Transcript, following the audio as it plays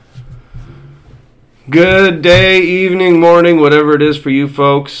Good day, evening, morning, whatever it is for you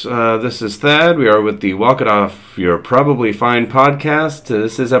folks. This is Thad. We are with the Walk It Off You're Probably Fine podcast.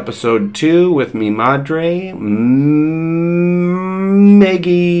 This is episode 2 with me, Madre, Maggie,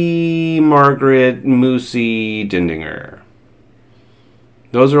 Margaret, Moosey, Dindinger.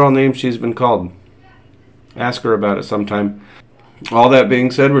 Those are all names she's been called. Ask her about it sometime. All that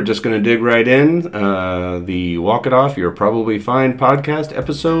being said, we're just going to dig right in. The Walk It Off You're Probably Fine podcast,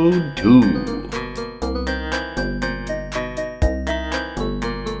 episode 2.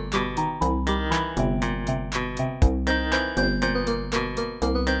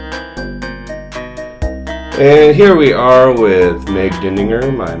 And here we are with Meg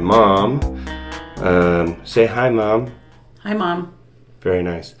Dindinger, my mom. Say hi, Mom. Hi, Mom. Very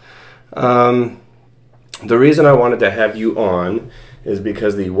nice. The reason I wanted to have you on is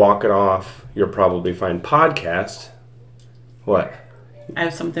because the Walk It Off You're Probably Fine podcast. What? I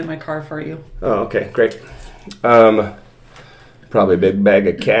have something in my car for you. Oh, okay, great. Probably a big bag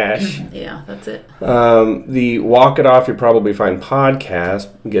of cash. Yeah, that's it. The Walk It Off You're Probably Fine podcast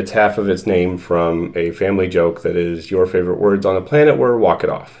gets half of its name from a family joke that is your favorite words on the planet were walk it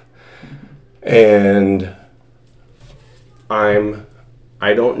off. And I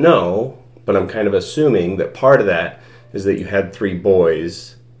don't know, but I'm kind of assuming that part of that is that you had 3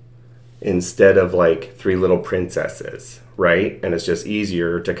 boys instead of like 3 little princesses, right? And it's just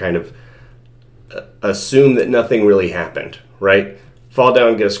easier to kind of assume that nothing really happened, right? Fall down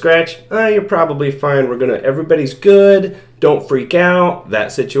and get a scratch. You're probably fine. Everybody's good. Don't freak out.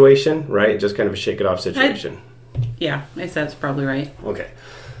 That situation, right? Just kind of a shake it off situation. Yeah, I said it's probably right. Okay.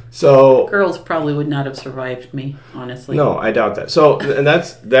 So girls probably would not have survived me, honestly. No, I doubt that. So, and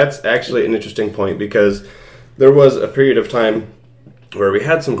that's actually an interesting point because there was a period of time where we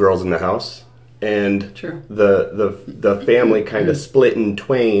had some girls in the house, and True. the family kind of split in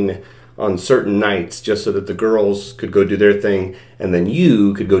twain on certain nights just so that the girls could go do their thing and then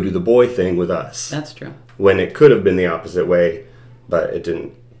you could go do the boy thing with us. That's true. When it could have been the opposite way, but it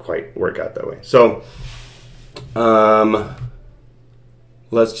didn't quite work out that way. So,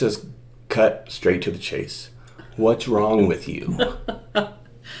 let's just cut straight to the chase. What's wrong with you?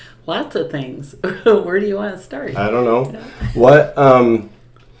 Lots of things. Where do you want to start? I don't know. What,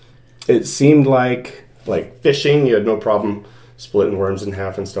 it seemed like fishing, you had no problem splitting worms in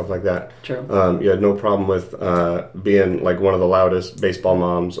half and stuff like that. True. You had no problem with being like one of the loudest baseball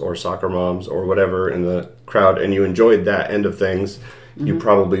moms or soccer moms or whatever in the crowd, and you enjoyed that end of things. Mm-hmm. You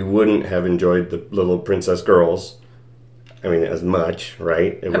probably wouldn't have enjoyed the little princess girls. I mean, as much,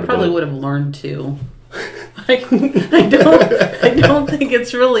 right? I probably would have learned to. I don't think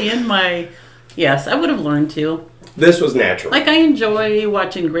it's really in my... Yes, I would have learned to. This was natural. Like, I enjoy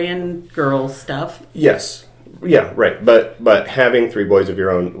watching grand girl stuff. Yes. Yeah, right. But having 3 boys of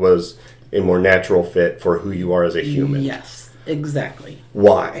your own was a more natural fit for who you are as a human. Yes, exactly.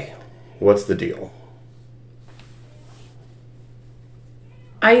 Why? What's the deal?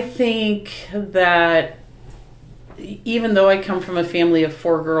 I think that even though I come from a family of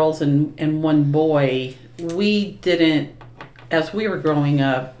 4 girls and 1 boy, we didn't, as we were growing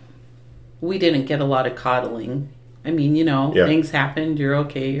up, we didn't get a lot of coddling. I mean, Things happened. You're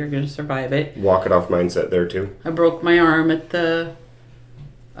okay. You're going to survive it. Walk it off mindset there, too. I broke my arm at the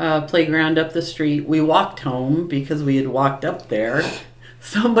playground up the street. We walked home because we had walked up there.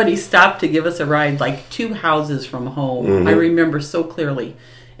 Somebody stopped to give us a ride, like 2 houses from home. Mm-hmm. I remember so clearly.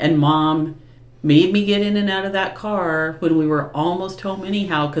 And Mom made me get in and out of that car when we were almost home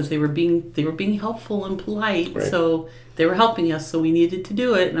anyhow because they were being helpful and polite. Right. So they were helping us, so we needed to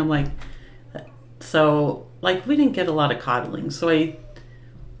do it. And I'm like... So, we didn't get a lot of coddling, so it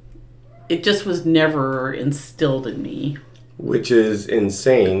just was never instilled in me. Which is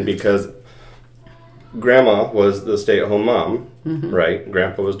insane because Grandma was the stay-at-home mom, mm-hmm. right?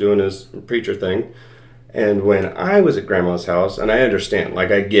 Grandpa was doing his preacher thing. And when I was at Grandma's house, and I understand,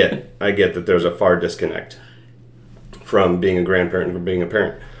 I get that there's a far disconnect from being a grandparent and from being a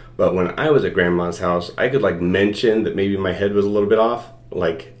parent. But when I was at Grandma's house, I could, mention that maybe my head was a little bit off,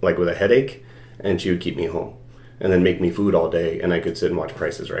 like with a headache. And she would keep me home and then make me food all day, and I could sit and watch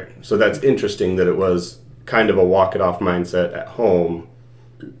Price is Right. So that's interesting that it was kind of a walk-it-off mindset at home.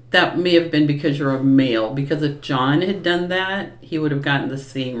 That may have been because you're a male, because if John had done that, he would have gotten the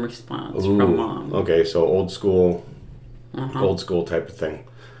same response from Mom. Okay, so old school type of thing,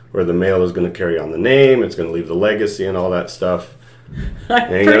 where the male is going to carry on the name, it's going to leave the legacy and all that stuff.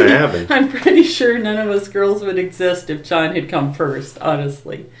 Ain't going to happen. I'm pretty sure none of us girls would exist if John had come first,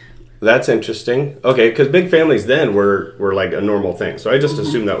 honestly. That's interesting. Okay, because big families then were like a normal thing. So I just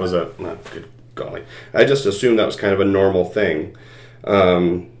assumed that was good golly. I just assumed that was kind of a normal thing.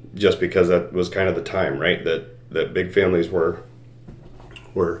 just because that was kind of the time, right? That big families were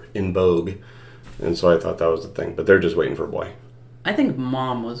in vogue, and so I thought that was the thing. But they're just waiting for a boy. I think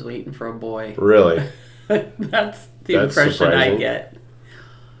Mom was waiting for a boy. Really? That's the impression surprising. I get.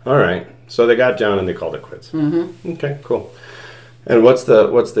 All right. So they got down and they called it quits. Mm-hmm. Okay, cool. And what's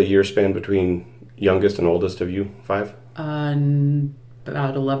the year span between youngest and oldest of you? 5?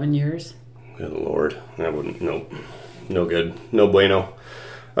 About 11 years. Good Lord. I wouldn't, nope. No good. No bueno.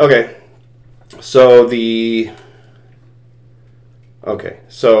 Okay. So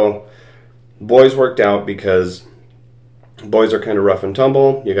boys worked out because boys are kind of rough and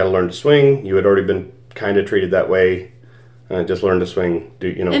tumble. You got to learn to swing. You had already been kind of treated that way. Just learn to swing.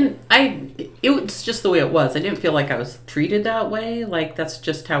 And it was just the way it was. I didn't feel like I was treated that way. Like, that's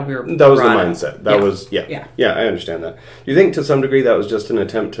just how we were That was the brought up. mindset. That was, yeah. I understand that. Do you think to some degree that was just an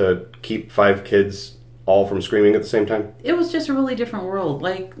attempt to keep 5 kids all from screaming at the same time? It was just a really different world.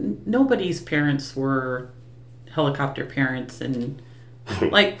 Like, nobody's parents were helicopter parents, and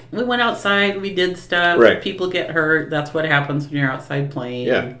like, we went outside, we did stuff. Right. People get hurt. That's what happens when you're outside playing.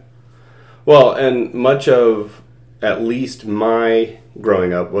 Yeah. Well, and much of at least my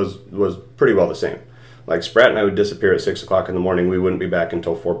growing up was pretty well the same. Like, Sprat and I would disappear at 6 o'clock in the morning. We wouldn't be back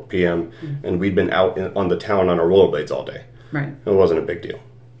until 4 p.m. And we'd been out on the town on our rollerblades all day. Right. It wasn't a big deal.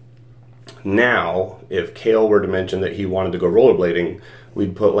 Now, if Kale were to mention that he wanted to go rollerblading,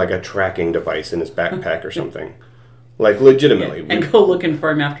 we'd put like a tracking device in his backpack or something. Like, legitimately. Yeah. And go looking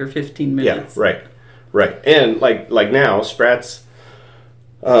for him after 15 minutes. Yeah, right. And like now, Sprat's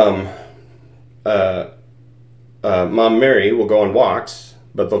Mom Mary will go on walks,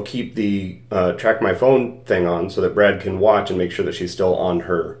 but they'll keep the track my phone thing on so that Brad can watch and make sure that she's still on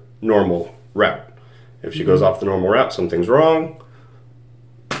her normal route. If she goes off the normal route, something's wrong,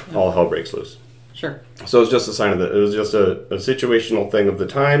 all hell breaks loose. Sure. So it's just a sign of it was just a situational thing of the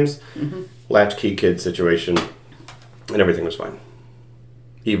times, latchkey kid situation, and everything was fine.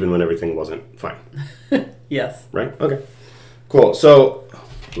 Even when everything wasn't fine. Yes. Right? Okay. Cool. So,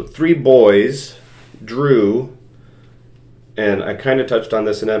 with 3 boys, Drew, and I kind of touched on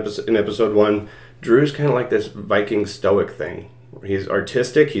this in episode 1, Drew's kind of like this Viking stoic thing. He's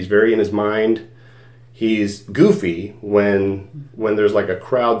artistic, he's very in his mind. He's goofy when there's like a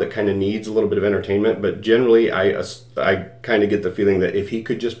crowd that kind of needs a little bit of entertainment, but generally I kind of get the feeling that if he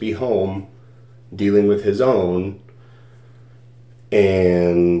could just be home dealing with his own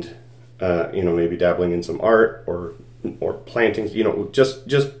and maybe dabbling in some art or planting, just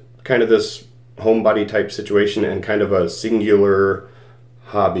kind of this homebody type situation and kind of a singular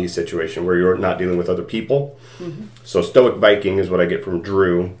hobby situation where you're not dealing with other people. Mm-hmm. So stoic Viking is what I get from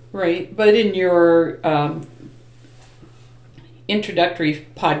Drew. Right, but in your introductory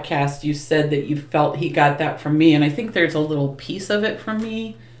podcast, you said that you felt he got that from me, and I think there's a little piece of it from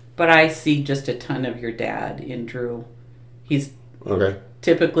me, but I see just a ton of your dad in Drew. He's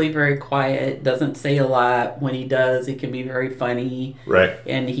typically very quiet, doesn't say a lot. When he does, it can be very funny. Right.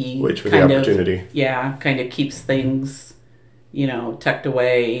 And he waits for the opportunity. Kind of keeps things, tucked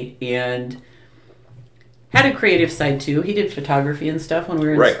away, and had a creative side too. He did photography and stuff when we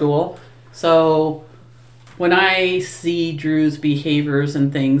were in school. So when I see Drew's behaviors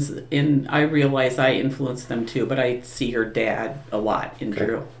and things, and I realize I influence them too, but I see your dad a lot in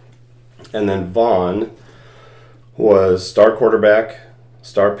Drew. And then Vaughn was star quarterback,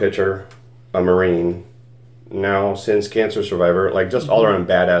 star pitcher, a Marine, now since cancer survivor, like just all around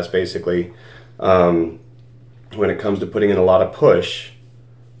badass basically. When it comes to putting in a lot of push,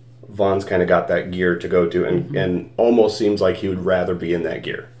 Vaughn's kind of got that gear to go to and almost seems like he would rather be in that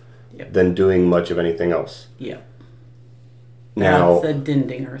gear than doing much of anything else. Yeah. Now, that's a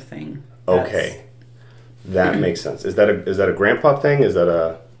Dindinger thing. Okay. That makes sense. Is that a grandpa thing? Is that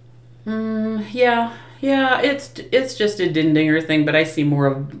a... Yeah, it's just a Dindinger thing, but I see more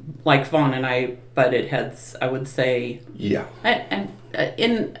of like Vaughn and I butted heads, I would say. Yeah.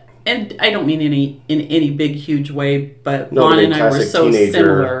 And I don't mean in any big huge way, but Vaughn and I were so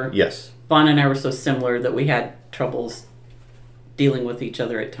similar. Yes. Vaughn and I were so similar that we had troubles dealing with each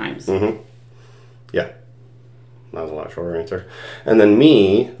other at times. Mm-hmm. Yeah. That was a lot shorter answer. And then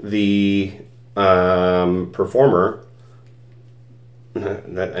me, the performer,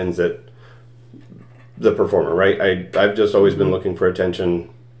 that ends it. The performer, right? I've just always been looking for attention.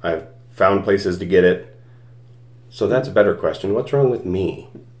 I've found places to get it. So that's a better question. What's wrong with me?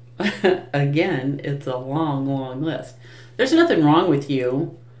 Again, it's a long, long list. There's nothing wrong with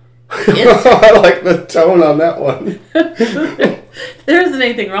you. I like the tone on that one. There isn't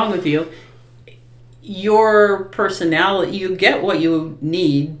anything wrong with you. Your personality, you get what you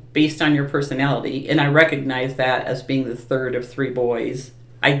need based on your personality, and I recognize that as being the third of 3 boys.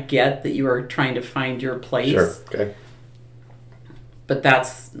 I get that you are trying to find your place. Sure. Okay. But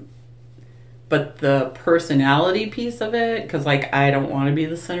the personality piece of it, because like I don't want to be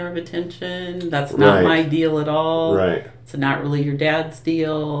the center of attention. That's not my deal at all. Right. It's not really your dad's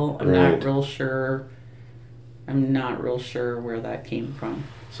deal. I'm not real sure where that came from.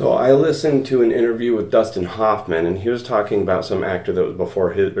 So I listened to an interview with Dustin Hoffman, and he was talking about some actor that was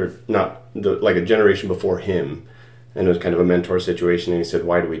before his, or not, like a generation before him. And it was kind of a mentor situation, and he said,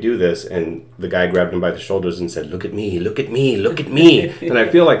 "Why do we do this?" And the guy grabbed him by the shoulders and said, "Look at me, look at me, look at me." And I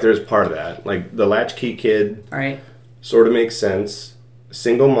feel like there's part of that. Like the latchkey kid sort of makes sense.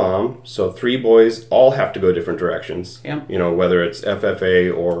 Single mom, so 3 boys all have to go different directions. Yep. You know, whether it's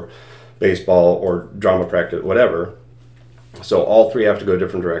FFA or baseball or drama practice, whatever. So all 3 have to go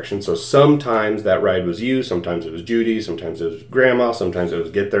different directions. So sometimes that ride was you, sometimes it was Judy, sometimes it was grandma, sometimes it was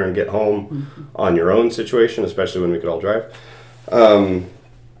get there and get home on your own situation, especially when we could all drive.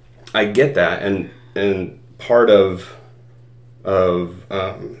 I get that, and part of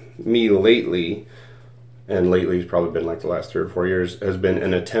me lately, and lately's probably been like the last 3 or 4 years, has been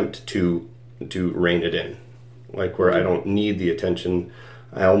an attempt to rein it in, like where I don't need the attention.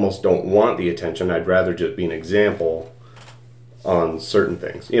 I almost don't want the attention. I'd rather just be an example on certain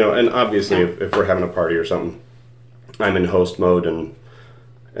things, you know. And obviously if we're having a party or something, I'm in host mode, and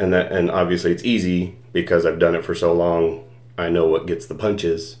obviously it's easy because I've done it for so long. I know what gets the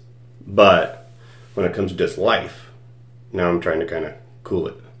punches. But when it comes to just life, now I'm trying to kind of cool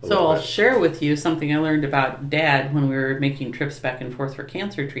it a So I'll bit. share with you something I learned about Dad when we were making trips back and forth for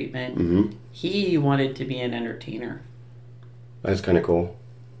cancer treatment. Mm-hmm. He wanted to be an entertainer. That's kind of cool.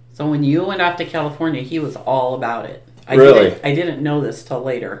 So when you went off to California, he was all about it. I didn't know this till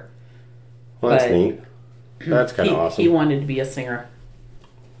later. Well, that's neat. That's kind of awesome. He wanted to be a singer.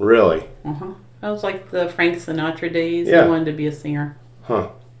 Really? Uh-huh. That was like the Frank Sinatra days. Yeah. He wanted to be a singer. Huh.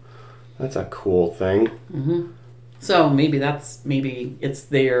 That's a cool thing. Mm-hmm. So maybe it's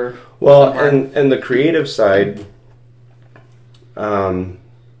there. Well, somewhere. and the creative side, so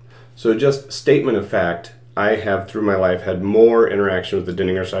just statement of fact, I have through my life had more interaction with the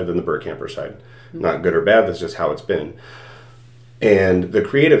Dinninger side than the Burkamper side. Not good or bad, that's just how it's been. And the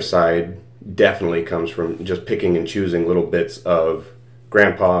creative side definitely comes from just picking and choosing little bits of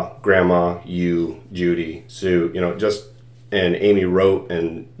Grandpa, Grandma, you, Judy, Sue, you know, and Amy wrote,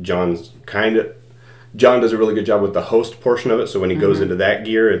 and John does a really good job with the host portion of it, so when he goes into that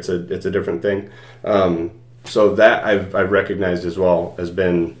gear, it's a different thing. So that I've recognized as well has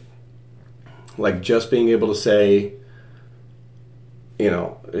been like just being able to say, you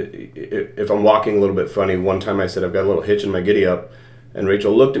know, if I'm walking a little bit funny, one time I said I've got a little hitch in my giddy up, and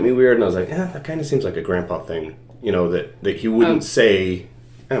Rachel looked at me weird, and I was like, that kind of seems like a grandpa thing, you know, that he wouldn't say,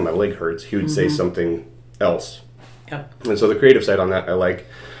 my leg hurts. He would say something else. Yep. And so the creative side on that I like.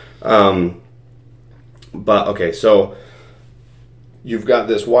 But okay, so you've got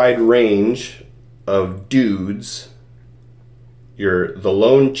this wide range of dudes. You're the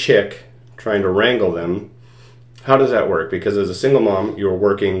lone chick trying to wrangle them. How does that work? Because as a single mom, you're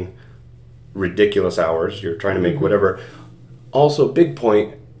working ridiculous hours. You're trying to make whatever. Also, big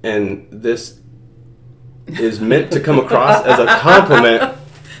point, and this is meant to come across as a compliment.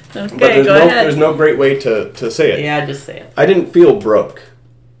 Okay, but go ahead. There's no great way to say it. Yeah, just say it. I didn't feel broke.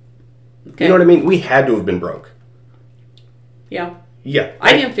 Okay. You know what I mean? We had to have been broke. Yeah. Yeah.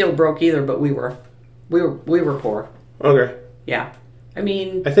 I didn't feel broke either, but we were poor. Okay. Yeah. I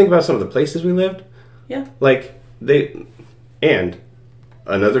mean, I think about some of the places we lived. yeah. Like, and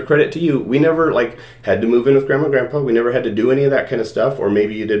another credit to you, we never, like, had to move in with Grandma and Grandpa. We never had to do any of that kind of stuff. Or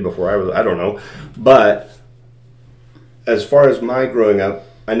maybe you did before I don't know. But as far as my growing up,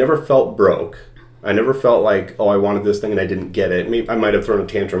 I never felt broke. I never felt like, I wanted this thing and I didn't get it. Maybe I might have thrown a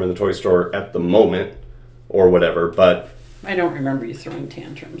tantrum in the toy store at the moment or whatever, but... I don't remember you throwing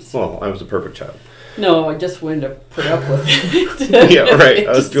tantrums. Well, I was a perfect child. No, I just wanted to put up with it. Yeah, right.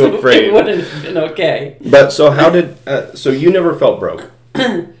 I was too afraid. It wouldn't have been okay. But so how did... so you never felt broke?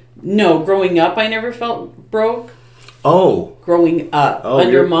 No, growing up, I never felt broke. Oh. Growing up,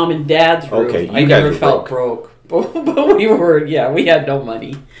 under Mom and Dad's roof, Okay, you I guys never were felt broke. But we had no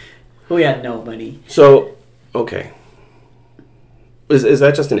money. We had no money. So, okay. Is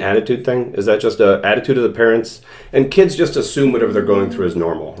that just an attitude thing? Is that just an attitude of the parents? And kids just assume whatever they're going through is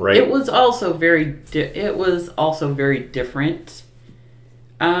normal, right? It was also very different.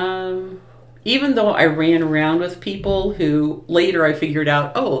 Even though I ran around with people who later I figured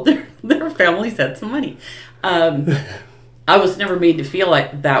out, their families had some money. I was never made to feel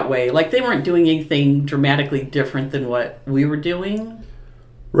like that way. Like they weren't doing anything dramatically different than what we were doing.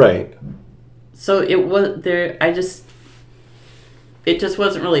 Right. So it was there. it just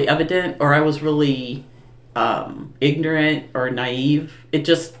wasn't really evident, or I was really ignorant or naive. It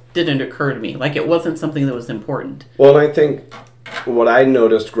just didn't occur to me. Like, it wasn't something that was important. Well, and I think what I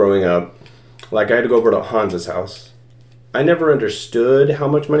noticed growing up, like I had to go over to Hans's house. I never understood how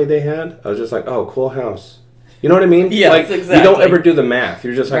much money they had. I was just like, oh, cool house. You know what I mean? Yes, like, exactly. You don't ever do the math.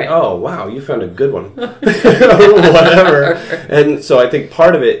 You're just like, Right. oh, wow, you found a good one. Whatever. And so I think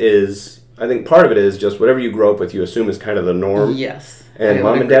part of it is just whatever you grow up with, you assume is kind of the norm. Yes. And I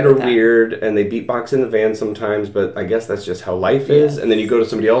mom would and dad agree are with that. weird, and they beatbox in the van sometimes, but I guess that's just how life is. And then you go to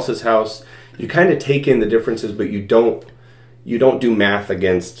somebody else's house, you kind of take in the differences, but you don't do math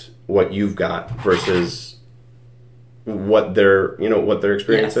against what you've got versus what their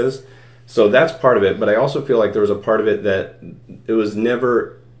experience is. So that's part of it, but I also feel like there was a part of it that it was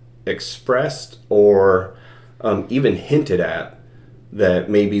never expressed or even hinted at that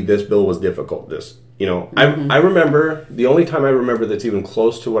maybe this bill was difficult. I remember, the only time I remember that's even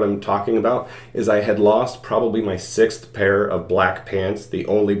close to what I'm talking about is I had lost probably my 6th pair of black pants. The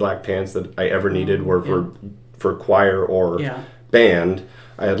only black pants that I ever needed were for choir or band.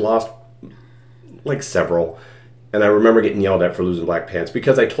 I had lost like several. And I remember getting yelled at for losing black pants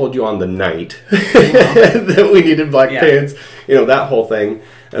because I told you on the night that we needed black pants, that whole thing.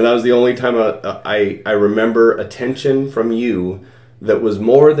 And that was the only time I remember attention from you that was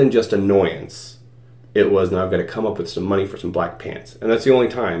more than just annoyance. It was, now I've got to come up with some money for some black pants. And that's the only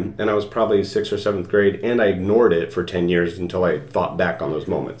time. And I was probably 6th or 7th grade, and I ignored it for 10 years until I thought back on those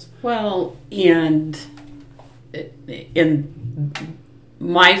moments. Well, and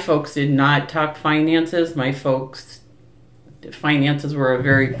my folks did not talk finances. My folks, finances were a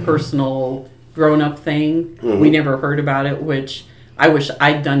very personal, grown-up thing. Mm-hmm. We never heard about it, which I wish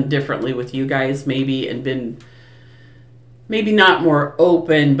I'd done differently with you guys, maybe, and been maybe not more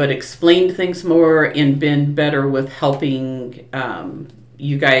open, but explained things more and been better with helping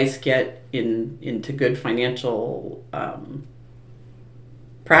you guys get into good financial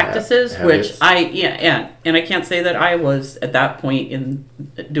practices, which and I can't say that I was at that point in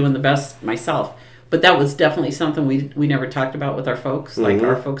doing the best myself, but that was definitely something we never talked about with our folks. Mm-hmm. Like,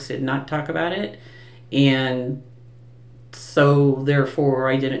 our folks did not talk about it, and so therefore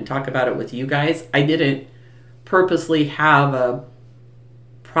I didn't talk about it with you guys. I didn't purposely have a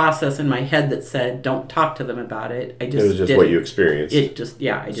process in my head that said don't talk to them about it. It was just what you experienced. It just so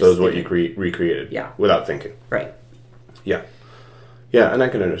it was what you recreated. Yeah, without thinking. Right. Yeah, and I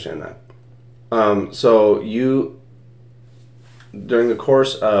can understand that. So you, during the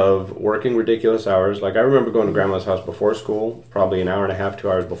course of working ridiculous hours, like I remember going to Grandma's house before school, probably an hour and a half, 2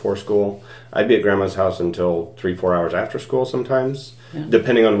 hours before school. I'd be at Grandma's house until 3-4 hours after school sometimes,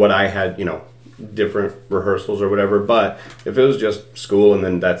 depending on what I had, different rehearsals or whatever. But if it was just school and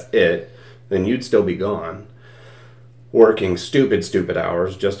then that's it, then you'd still be gone, working stupid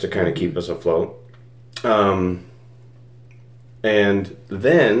hours just to kind of keep us afloat. And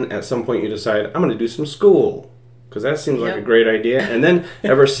then at some point you decide, I'm going to do some school because that seems like a great idea. And then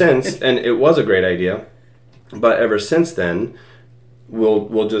ever since, and it was a great idea, but ever since then,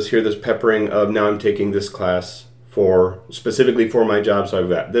 we'll just hear this peppering of, now I'm taking this class specifically for my job. So I've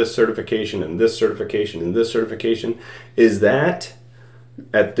got this certification and this certification and this certification. Is that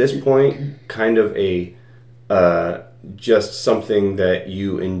at this point kind of a just something that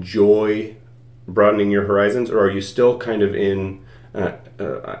you enjoy broadening your horizons, or are you still kind of in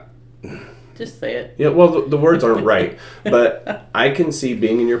just say it? Yeah, well, the words aren't right, but I can see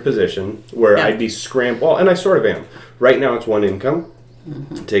being in your position where I'd be scrambled, and I sort of am. Right now it's one income,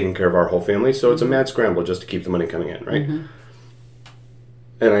 taking care of our whole family, so it's a mad scramble just to keep the money coming in, right?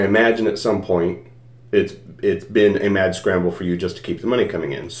 And I imagine at some point it's been a mad scramble for you just to keep the money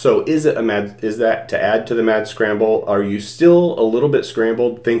coming in. So is that to add to the mad scramble? Are you still a little bit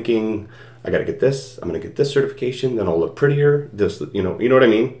scrambled, thinking, I got to get this, I'm going to get this certification, then I'll look prettier, this, you know what I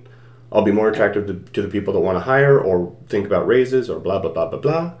mean? I'll be more attractive to the people that want to hire or think about raises or blah, blah, blah, blah,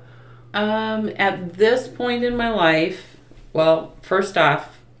 blah. At this point in my life, well, first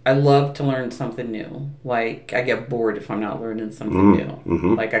off, I love to learn something new. Like, I get bored if I'm not learning something new.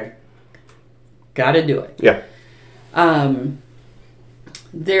 Mm-hmm. Like, I got to do it. Yeah.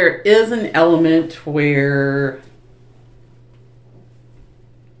 There is an element where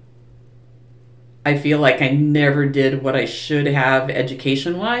I feel like I never did what I should have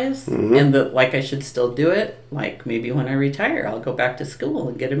education-wise, and that, like, I should still do it. Like, maybe when I retire, I'll go back to school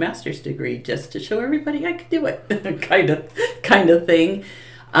and get a master's degree just to show everybody I could do it, kind of thing.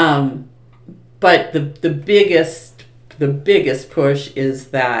 But the biggest push is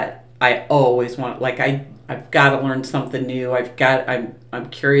that I always want, like, I've got to learn something new. I'm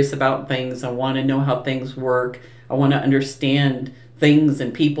curious about things. I want to know how things work. I want to understand things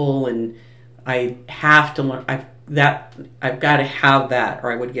and people, and I have to learn. I've got to have that,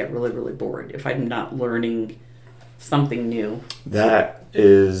 or I would get really, really bored if I'm not learning something new. That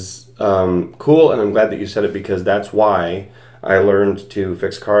is cool, and I'm glad that you said it, because that's why I learned to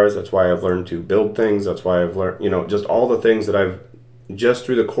fix cars. That's why I've learned to build things. That's why I've learned, just all the things that I've, just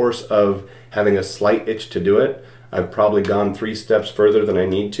through the course of having a slight itch to do it, I've probably gone 3 steps further than I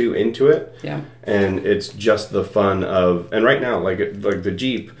need to into it. Yeah. And it's just the fun of, and right now, like the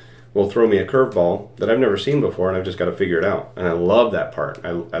Jeep will throw me a curveball that I've never seen before, and I've just got to figure it out. And I love that part.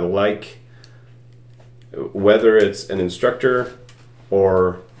 I like, whether it's an instructor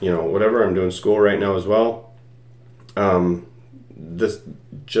or, whatever, I'm doing school right now as well.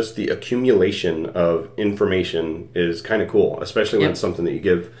 Just the accumulation of information is kind of cool, especially when it's something that you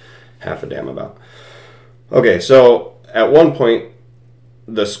give half a damn about. Okay, so at one point,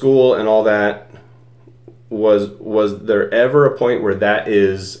 the school and all that, was there ever a point where that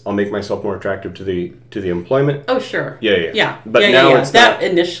is, I'll make myself more attractive to the employment? Oh, sure. Yeah. But now it's that not.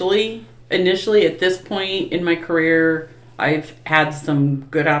 Initially at this point in my career, I've had some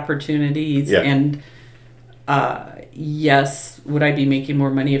good opportunities, and yes, would I be making more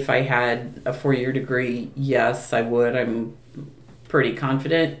money if I had a 4-year degree? Yes, I would. I'm pretty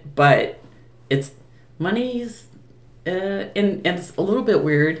confident, but money's and it's a little bit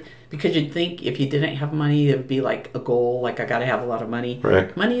weird, because you'd think if you didn't have money, it would be like a goal, like I got to have a lot of money.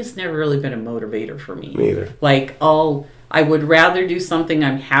 Right. Money has never really been a motivator for me. Me either. Like I would rather do something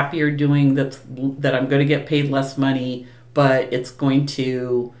I'm happier doing that I'm going to get paid less money, but it's going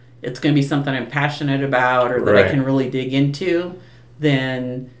to be something I'm passionate about, or that I can really dig into,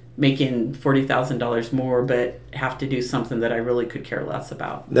 than making $40,000 more but have to do something that I really could care less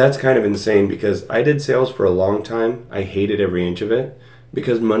about. That's kind of insane, because I did sales for a long time. I hated every inch of it,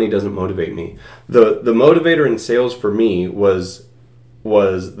 because money doesn't motivate me. The motivator in sales for me was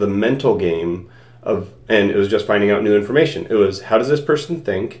the mental game of, and it was just finding out new information. It was, how does this person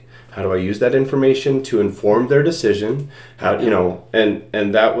think? How do I use that information to inform their decision? How,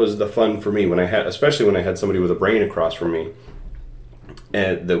 and that was the fun for me especially when I had somebody with a brain across from me,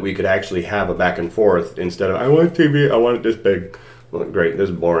 and that we could actually have a back and forth, instead of, I want TV, I want it this big. Well, great, this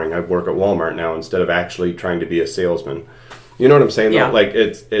is boring. I work at Walmart now, instead of actually trying to be a salesman. You know what I'm saying? Yeah. Though? Like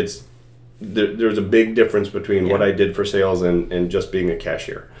there's a big difference between what I did for sales and just being a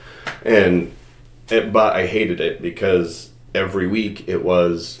cashier. But I hated it, because every week it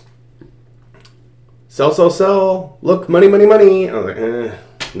was sell, look, money. I was like,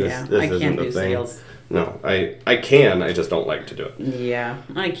 this I isn't can't the do thing. sales. No, I can, I just don't like to do it. Yeah,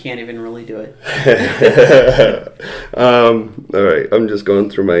 I can't even really do it. All right, I'm just going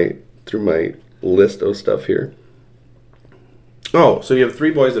through my list of stuff here. Oh, so you have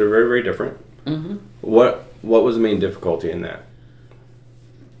 3 boys that are very, very different. Mm-hmm. What was the main difficulty in that?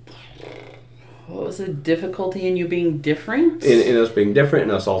 What was the difficulty in you being different? In us being different,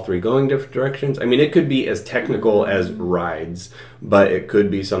 and us all 3 going different directions. I mean, it could be as technical as rides, but it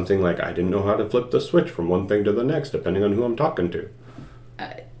could be something like, I didn't know how to flip the switch from one thing to the next, depending on who I'm talking to.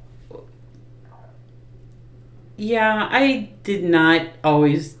 Yeah, I did not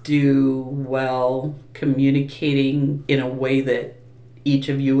always do well communicating in a way that each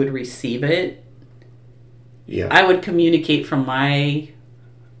of you would receive it. Yeah. I would communicate from my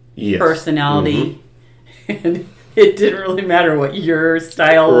personality, and it didn't really matter what your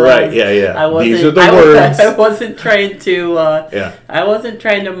style was. Right, yeah. These are the words. I wasn't trying to I wasn't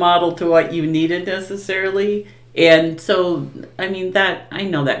trying to model to what you needed necessarily. And so, I mean, I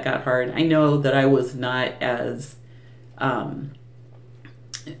know that got hard. I know that I was not as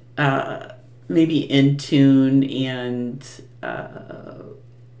maybe in tune, and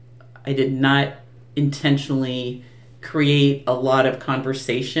I did not intentionally create a lot of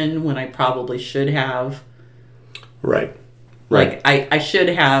conversation when I probably should have. Right. Like, I should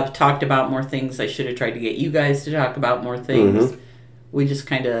have talked about more things. I should have tried to get you guys to talk about more things. Mm-hmm. We just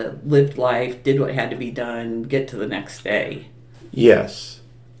kind of lived life, did what had to be done, get to the next day. Yes.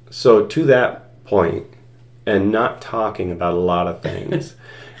 So to that point, and not talking about a lot of things.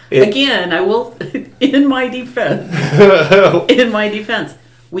 Again, I will, in my defense,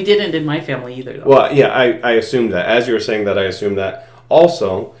 we didn't in my family either, though. Well, yeah, I assumed that. As you were saying that, I assumed that.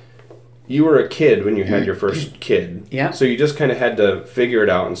 Also, you were a kid when you had your first kid. Yeah. So you just kind of had to figure it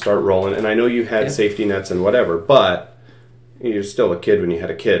out and start rolling. And I know you had safety nets and whatever, but you're still a kid when you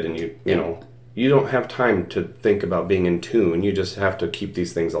had a kid, and you know, you don't have time to think about being in tune. You just have to keep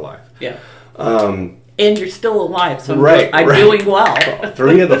these things alive. Yeah. And you're still alive, so I'm doing well.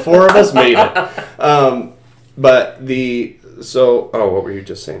 3 of the 4 of us made it. But what were you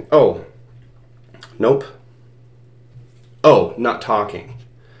just saying? Oh, nope. Oh, not talking.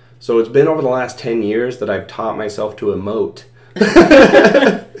 So it's been over the last 10 years that I've taught myself to emote.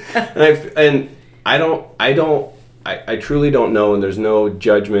 I truly don't know, and there's no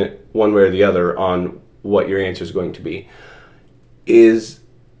judgment one way or the other on what your answer is going to be.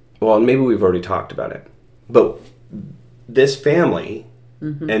 Well, maybe we've already talked about it, but this family,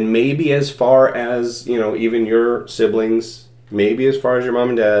 and maybe as far as, even your siblings, maybe as far as your mom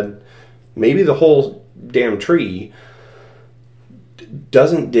and dad, maybe the whole damn tree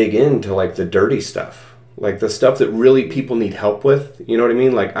doesn't dig into like the dirty stuff, like the stuff that really people need help with. You know what I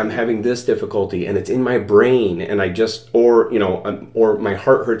mean? Like, I'm having this difficulty and it's in my brain, and or my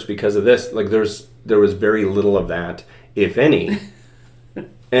heart hurts because of this. Like, there was very little of that, if any.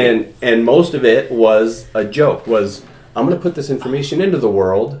 and most of it was a joke. Was, I'm going to put this information into the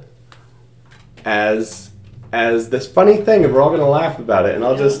world as this funny thing, and we're all going to laugh about it, and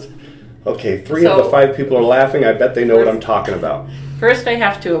I'll just, okay, 3 of the 5 people are laughing. I bet they know what I'm talking about. First, I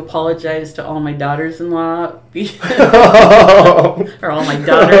have to apologize to all my daughters-in-law, or all my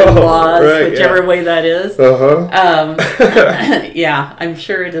daughter-in-laws, right, whichever way that is. Yeah, I'm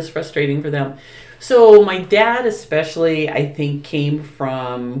sure it is frustrating for them. So my dad especially, I think, came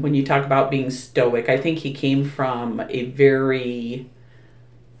from, when you talk about being stoic, I think he came from a very...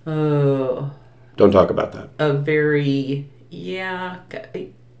 Don't talk about that. A very, kind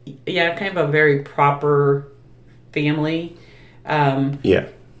of a very proper family.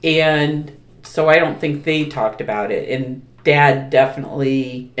 And so I don't think they talked about it. And Dad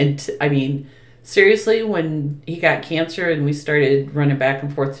definitely, seriously, when he got cancer and we started running back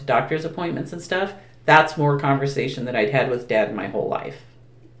and forth to doctor's appointments and stuff, that's more conversation that I'd had with Dad my whole life.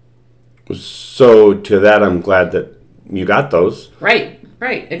 So to that, I'm glad that you got those. Right,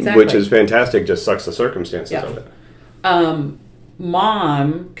 exactly. Which is fantastic, just sucks the circumstances of it.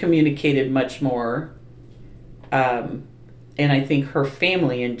 Mom communicated much more. And I think her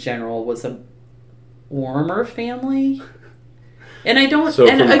family in general was a warmer family. And I don't. So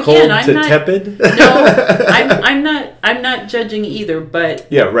and from again, cold I'm to not, tepid. No, I'm not judging either. But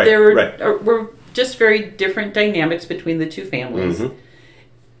there were just very different dynamics between the two families,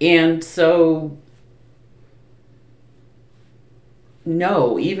 and so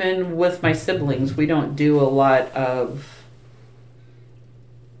no, even with my siblings, we don't do a lot of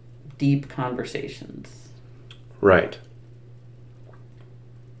deep conversations. Right.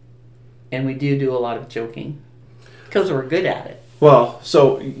 And we do a lot of joking because we're good at it. Well,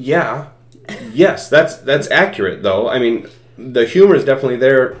 so yes, that's accurate though. I mean, the humor is definitely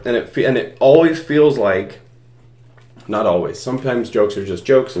there, and it always feels like, not always. Sometimes jokes are just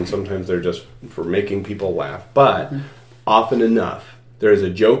jokes, and sometimes they're just for making people laugh. But often enough, there is a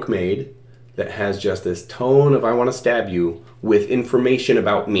joke made that has just this tone of, I want to stab you with information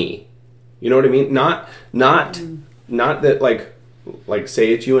about me. You know what I mean? Not that like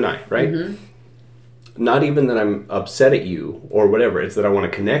say it's you and I, right? Not even that I'm upset at you or whatever. It's that I want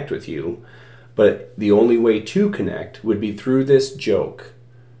to connect with you. But the only way to connect would be through this joke.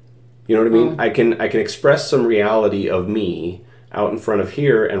 You know what I mean? I can express some reality of me out in front of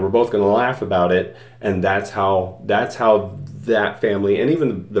here, and we're both going to laugh about it. And that's how that family, and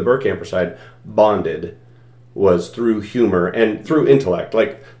even the Burkamper side, bonded, was through humor and through intellect.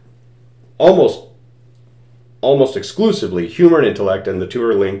 Like almost exclusively humor and intellect, and the two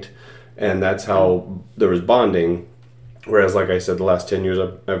are linked, and that's how there was bonding. Whereas, like I said, the last 10 years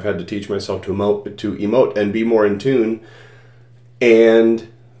I've had to teach myself to emote and be more in tune.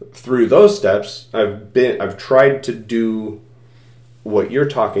 And through those steps, I've tried to do what you're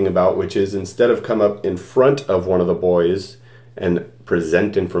talking about, which is, instead of come up in front of one of the boys and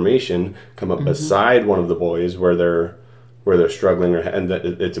present information, come up beside one of the boys where they're struggling, and that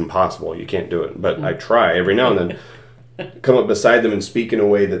it's impossible. You can't do it. But I try every now and then. Come up beside them and speak in a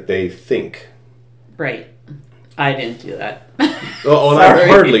way that they think. Right. I didn't do that. Oh, I'm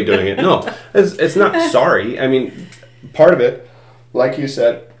hardly doing it. No, it's not sorry. I mean, part of it, like you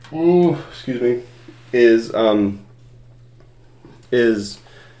said, is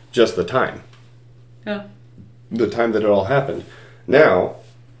just the time. Yeah. The time that it all happened. Now,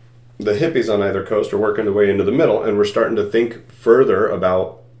 the hippies on either coast are working their way into the middle, and we're starting to think further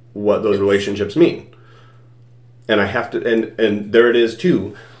about what those relationships mean. And I have to, and there it is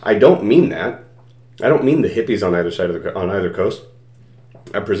too. I don't mean that. I don't mean the hippies on either side on either coast.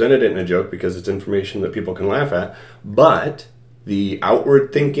 I presented it in a joke because it's information that people can laugh at. But the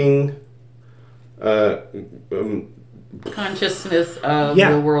outward thinking, consciousness of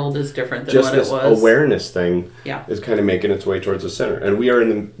the world is different than just what it was. Just this awareness thing is kind of making its way towards the center. And we are in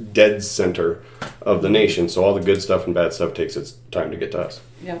the dead center of the nation. So all the good stuff and bad stuff takes its time to get to us.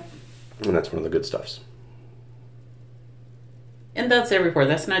 Yeah. And that's one of the good stuffs. And that's everywhere.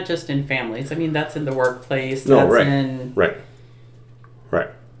 That's not just in families. I mean, that's in the workplace. No, That's right. in Right. Right.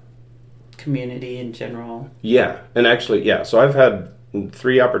 community in general. Yeah. And actually, yeah. So I've had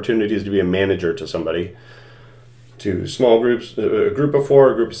 3 opportunities to be a manager to somebody, to small groups, a group of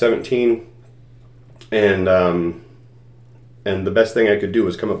 4, a group of 17. And the best thing I could do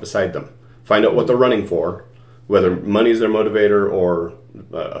was come up beside them, find out what they're running for, whether money's their motivator or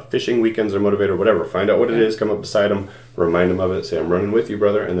fishing weekends their motivator, whatever. Find out what it is, come up beside them, remind them of it, say, I'm running with you,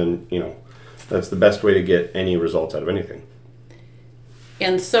 brother. And then, that's the best way to get any results out of anything.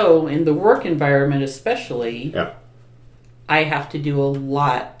 And so, in the work environment especially, Yeah. I have to do a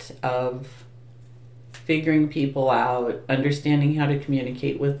lot of figuring people out, understanding how to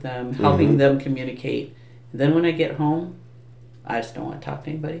communicate with them, helping them communicate. Then when I get home, I just don't want to talk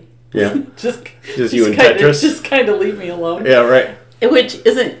to anybody. Yeah. just you and kinda, Tetris? Just kind of leave me alone. Yeah, right. Which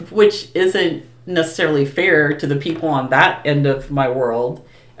isn't necessarily fair to the people on that end of my world,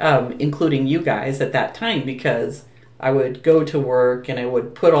 including you guys at that time, because I would go to work and I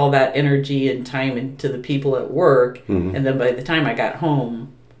would put all that energy and time into the people at work, and then by the time I got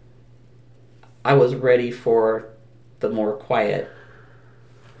home, I was ready for the more quiet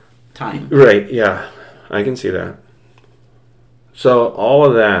time. Right, yeah. I can see that. So all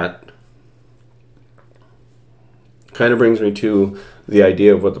of that kind of brings me to the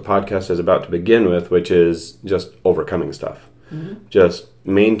idea of what the podcast is about to begin with, which is just overcoming stuff. Just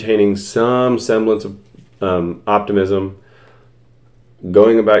maintaining some semblance of optimism,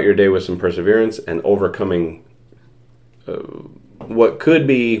 going about your day with some perseverance, and overcoming what could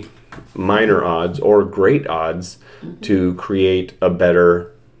be minor odds or great odds to create a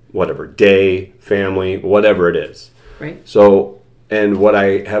better day, family, whatever it is. Right. So, and what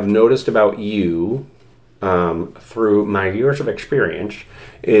I have noticed about you through my years of experience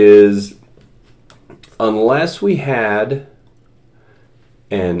is, unless we had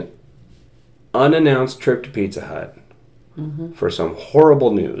an unannounced trip to Pizza Hut for some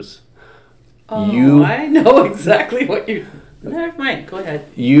horrible news, Oh, I know exactly what you... Never mind. Go ahead.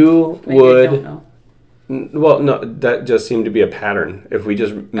 You Maybe I would... don't know. Well, no, that just seemed to be a pattern. If we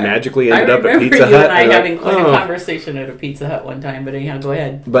just magically ended up at Pizza I remember you Hut... and I having quite a oh. conversation at a Pizza Hut one time, but anyhow, go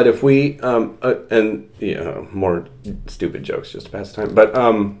ahead. But if we... more stupid jokes just to pass the time. But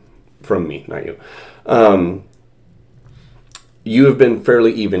from me, not you. You have been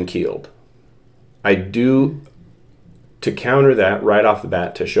fairly even-keeled. I do... To counter that right off the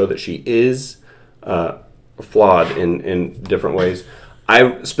bat, to show that she is flawed in different ways...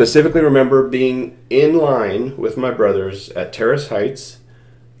 I specifically remember being in line with my brothers at Terrace Heights.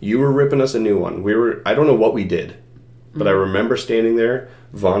 You were ripping us a new one. I don't know what we did, but I remember standing there.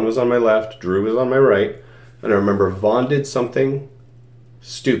 Vaughn was on my left, Drew was on my right, and I remember Vaughn did something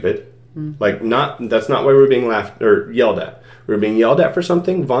stupid. That's not why we were being laughed or yelled at. We were being yelled at for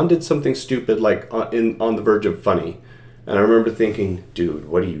something. Vaughn did something stupid, like on the verge of funny. And I remember thinking, dude,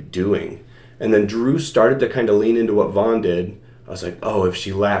 what are you doing? And then Drew started to kind of lean into what Vaughn did. I was like, oh, if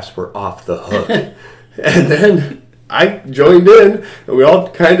she laughs, we're off the hook. And then I joined in, and we all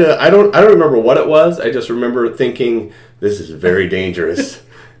kind of, I don't remember what it was. I just remember thinking, this is very dangerous.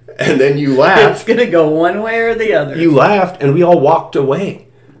 And then you laughed. It's going to go one way or the other. You laughed, and we all walked away.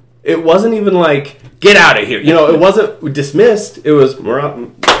 It wasn't even like, get out of here. It wasn't dismissed. It was, we're out.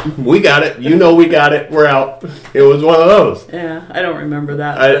 We got it. We got it. We're out. It was one of those. Yeah, I don't remember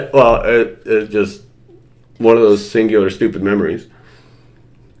that. It just... one of those singular stupid memories.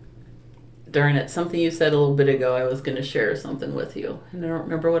 Darn it. Something you said a little bit ago, I was going to share something with you. And I don't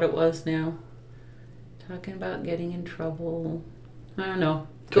remember what it was now. Talking about getting in trouble. I don't know.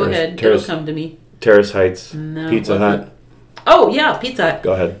 Go ahead. It'll come to me. Terrace Heights, No, Pizza Hut. Oh, yeah, Pizza Hut.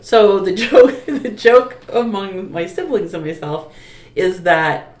 Go ahead. So the joke among my siblings and myself is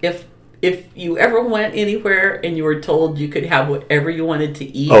that if you ever went anywhere and you were told you could have whatever you wanted to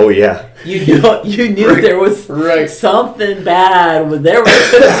eat, oh yeah, you knew there was something bad. There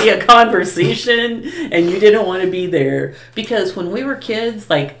was going to be a conversation, and you didn't want to be there, because when we were kids,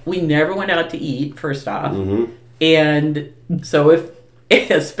 we never went out to eat. First off, and so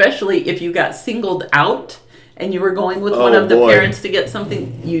especially if you got singled out and you were going with one of the parents to get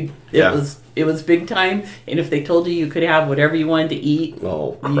something, it was big time. And if they told you could have whatever you wanted to eat,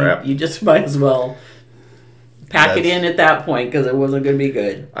 oh crap, you just might as well pack it in at that point, because it wasn't going to be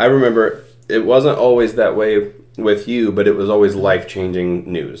good. I remember it wasn't always that way with you, but it was always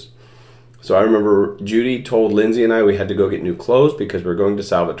life-changing news. So I remember Judy told Lindsay and I we had to go get new clothes because we were going to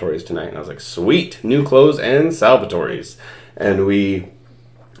Salvatore's tonight. And I was like, sweet, new clothes and Salvatore's. And we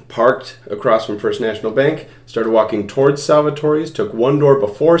parked across from First National Bank, started walking towards Salvatore's, took one door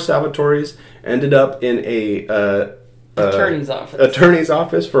before Salvatore's, ended up in attorney's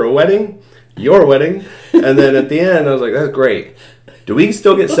office for a wedding, your wedding, and then at the end I was like, that's great. Do we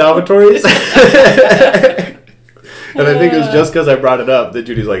still get Salvatore's? And I think it was just because I brought it up that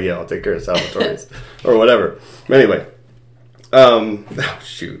Judy's like, yeah, I'll take care of Salvatore's or whatever. Anyway,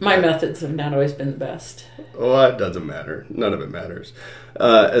 shoot. My methods have not always been the best. Well, it doesn't matter. None of it matters.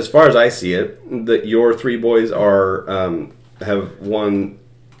 As far as I see it, that your three boys are have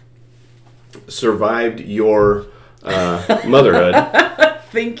survived your motherhood.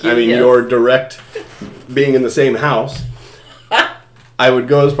 Thank you. I mean, your direct being in the same house. I would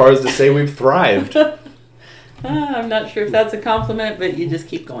go as far as to say we've thrived. I'm not sure if that's a compliment, but you just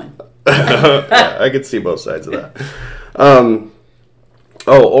keep going. I could see both sides of that.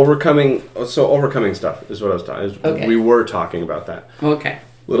 Overcoming stuff is what I was talking. Okay. We were talking about that. Okay.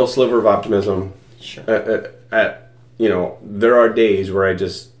 Little sliver of optimism. Sure. There are days where I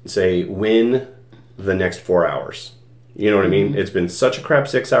just say, win the next 4 hours. You know what I mean? It's been such a crap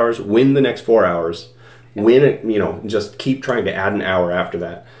 6 hours. Win the next 4 hours. Win it. Just keep trying to add an hour after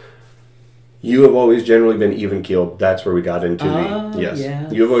that. You have always generally been even-keeled. That's where we got into yes. Yeah.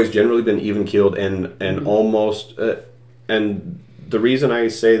 You have always generally been even-keeled and almost... and the reason I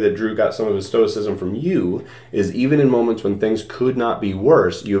say that Drew got some of his stoicism from you is even in moments when things could not be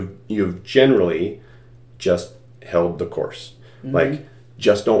worse, you've generally just held the course. Like,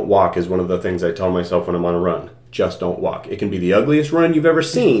 just don't walk is one of the things I tell myself when I'm on a run. Just don't walk. It can be the ugliest run you've ever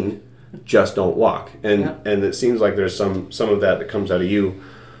seen. Just don't walk. And it seems like there's some of that comes out of you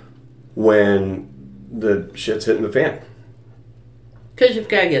when the shit's hitting the fan. Because you've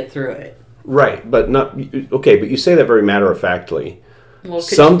got to get through it. Right, but not... Okay, but you say that very matter-of-factly. Well,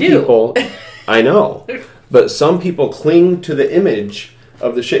 some people... I know. But some people cling to the image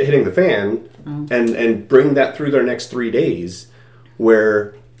of the shit hitting the fan and bring that through their next 3 days,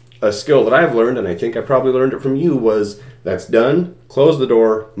 where a skill that I've learned, and I think I probably learned it from you, was that's done, close the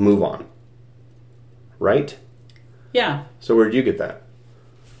door, move on. Right? Yeah. So where'd you get that?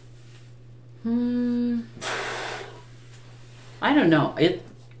 I don't know.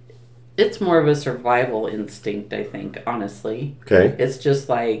 It's more of a survival instinct, I think, honestly. Okay. It's just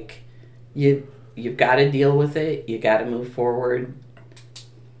like you've got to deal with it. You got to move forward.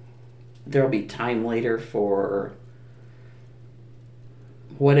 There'll be time later for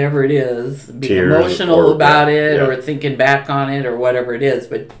whatever it is, being Tears emotional about it yeah. or thinking back on it or whatever it is,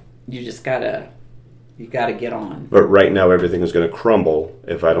 but you just gotta get on. But right now everything is going to crumble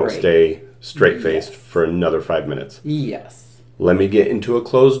if I don't Right. stay straight-faced for another 5 minutes. Yes. Let me get into a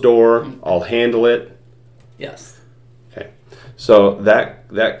closed door. I'll handle it. Yes. Okay. So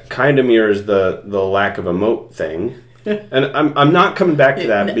that kind of mirrors the lack of emote thing. And I'm not coming back to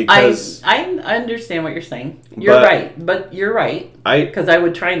that because... I understand what you're saying. You're right. Because I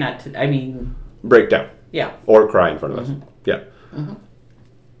would try not to, break down. Yeah. Or cry in front of us. Yeah.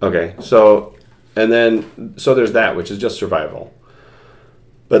 Okay. So there's that, which is just survival.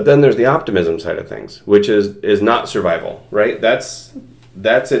 But then there's the optimism side of things, which is not survival, right? That's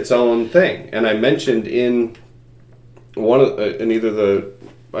its own thing. And I mentioned in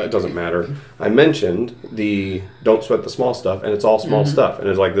it doesn't matter. I mentioned the don't sweat the small stuff, and it's all small stuff. And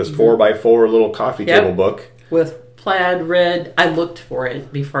it's like this 4x4 little coffee table book. With plaid red. I looked for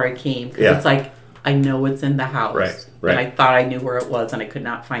it before I came because it's like, I know it's in the house. Right. And I thought I knew where it was and I could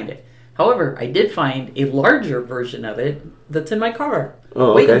not find it. However, I did find a larger version of it that's in my car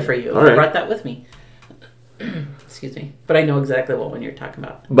waiting for you. All right. I brought that with me. Excuse me. But I know exactly what one you're talking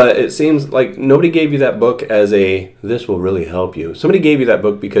about. But it seems like nobody gave you that book as this will really help you. Somebody gave you that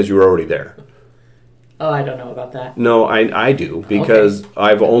book because you were already there. Oh, I don't know about that. No, I do, because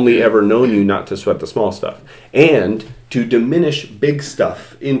I've only ever known you not to sweat the small stuff. And to diminish big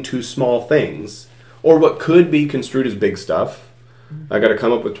stuff into small things, or what could be construed as big stuff. I got to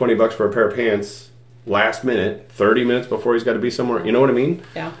come up with $20 for a pair of pants last minute, 30 minutes before he's got to be somewhere. You know what I mean?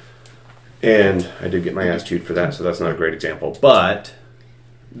 Yeah. And I did get my ass chewed for that, so that's not a great example. But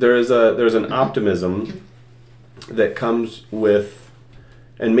there's an optimism that comes with,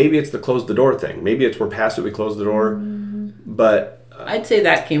 and maybe it's the close the door thing. Maybe it's we're past it, we close the door. But I'd say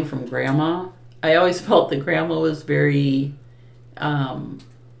that came from Grandma. I always felt that Grandma was very,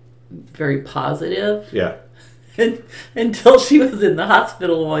 very positive. Yeah. Until she was in the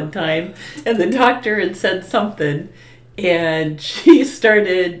hospital one time, and the doctor had said something, and she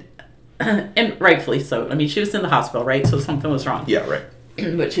started, and rightfully so. I mean, she was in the hospital, right? So something was wrong. Yeah, right.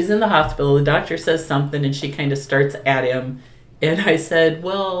 But she's in the hospital. The doctor says something, and she kind of starts at him. And I said,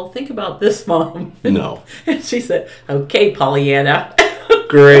 "Well, think about this, Mom." No. And she said, "Okay, Pollyanna."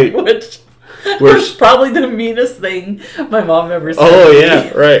 Great. Which was probably the meanest thing my mom ever said. Oh,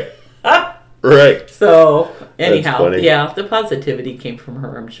 yeah, right. Right. So anyhow, funny. yeah, the positivity came from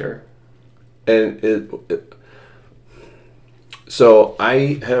her, I'm sure. And so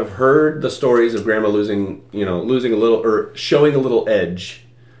I have heard the stories of Grandma losing a little, or showing a little edge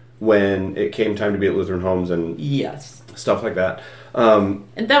when it came time to be at Lutheran homes and Yes. stuff like that.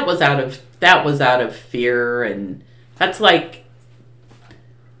 And that was out of fear, and that's like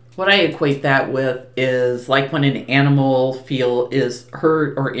what I equate that with is like when an animal is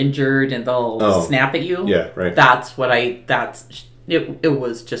hurt or injured and they'll snap at you. Yeah, right. It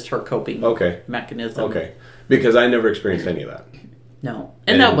was just her coping mechanism. Okay. Because I never experienced any of that. No.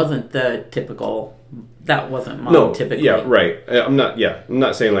 And that wasn't mom typically. Yeah, right. I'm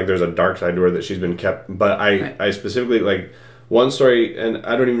not saying like there's a dark side to her that she's been kept, but I specifically, like, one story, and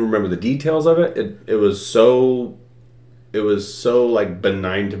I don't even remember the details of it. It was so like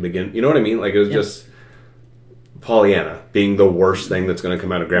benign to begin. You know what I mean? Like, it was just Pollyanna being the worst thing that's going to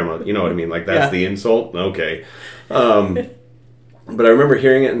come out of Grandma. You know what I mean? Like, that's the insult. Okay. But I remember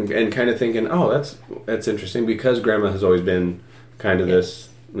hearing it and kind of thinking, oh, that's interesting, because Grandma has always been kind of this.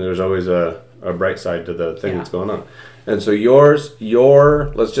 There's always a bright side to the thing that's going on. And so your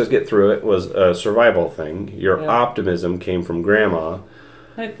let's just get through it, was a survival thing. Your optimism came from Grandma.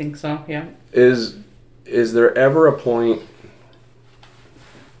 I think so. Yeah. Is there ever a point,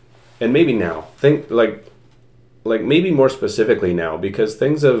 and maybe now, think like maybe more specifically now, because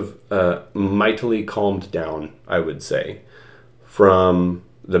things have mightily calmed down, I would say, from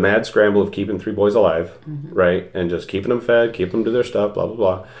the mad scramble of keeping 3 boys alive, right? And just keeping them fed, keeping them to their stuff, blah, blah,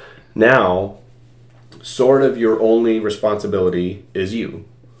 blah. Now, sort of your only responsibility is you.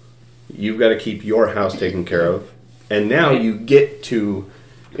 You've got to keep your house taken care of. And now you get to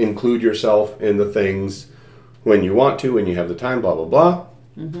include yourself in the things when you want to, when you have the time, blah, blah,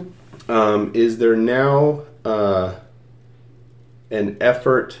 blah. Is there now an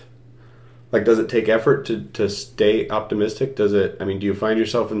effort, like, does it take effort to stay optimistic? Do you find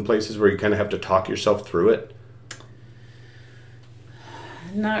yourself in places where you kind of have to talk yourself through it?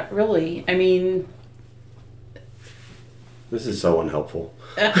 Not really. I mean, this is so unhelpful.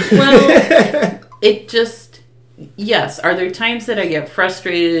 It just, yes. Are there times that I get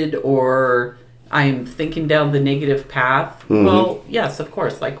frustrated or I'm thinking down the negative path? Well, yes, of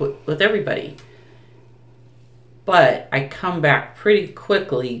course, like with everybody. But I come back pretty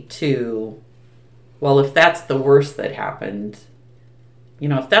quickly to, well, if that's the worst that happened,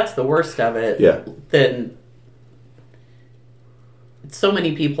 if that's the worst of it, then so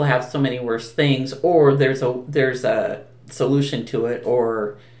many people have so many worse things, or there's a solution to it,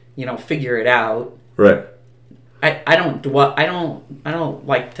 or figure it out. Right. I don't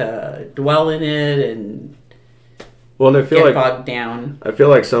like to dwell in it and I feel get bogged down. I feel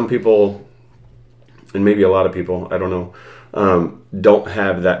like some people, and maybe a lot of people, I don't know, don't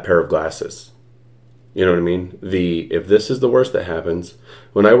have that pair of glasses. You know what I mean? If this is the worst that happens,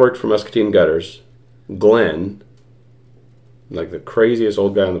 when I worked for Muscatine Gutters, Glenn, like the craziest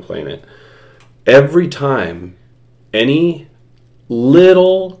old guy on the planet, every time any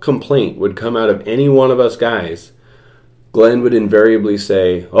little complaint would come out of any one of us guys, Glenn would invariably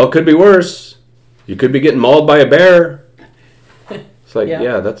say, "Oh, it could be worse. You could be getting mauled by a bear." It's like,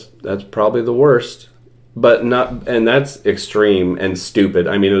 that's probably the worst. But not, and that's extreme and stupid.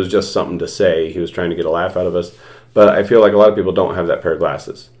 I mean, it was just something to say. He was trying to get a laugh out of us. But I feel like a lot of people don't have that pair of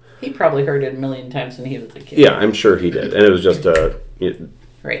glasses. He probably heard it a million times when he was a kid. Yeah, I'm sure he did. And it was just a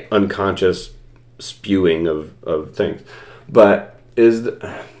right. unconscious spewing of things. But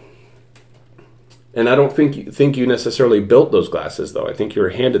and I don't think you necessarily built those glasses, though. I think you were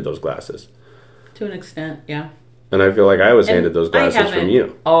handed those glasses. To an extent, yeah. And I feel like I was handed those glasses from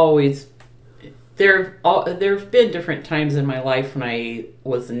you. Always. There've been different times in my life when I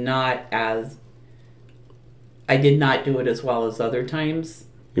did not do it as well as other times.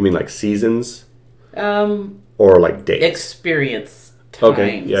 You mean like seasons? Or like dates? Experience times.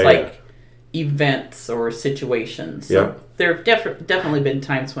 Okay. Yeah, like events or situations. So there have definitely been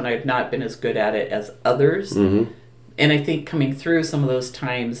times when I've not been as good at it as others. Mm-hmm. And I think coming through some of those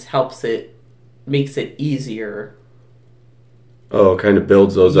times makes it easier. Oh, kind of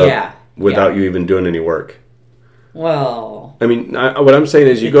builds those up without you even doing any work. Well, I mean, what I'm saying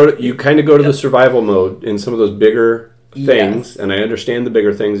is you kind of go to the survival mode in some of those bigger things, and I understand the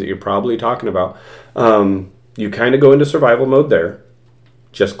bigger things that you're probably talking about. You kind of go into survival mode there.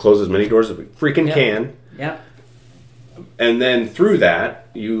 Just close as many doors as we freaking can. Yeah. And then through that,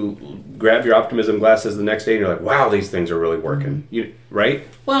 you grab your optimism glasses the next day, and you're like, "Wow, these things are really working." Mm-hmm. Right?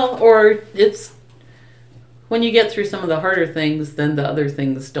 Well, or it's when you get through some of the harder things, then the other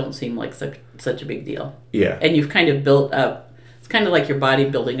things don't seem like such a big deal. Yeah. And you've kind of built up. It's kind of like your body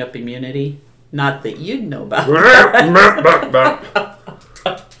building up immunity. Not that you'd know about.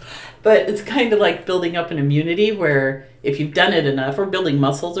 But it's kind of like building up an immunity where if you've done it enough, or building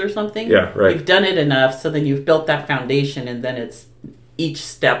muscles or something, Yeah, right. you've done it enough, so then you've built that foundation, and then it's each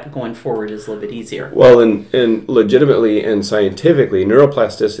step going forward is a little bit easier. Well, and legitimately and scientifically,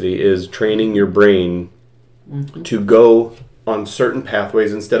 neuroplasticity is training your brain to go on certain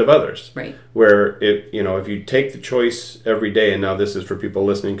pathways instead of others. Right. Where if you take the choice every day, and now this is for people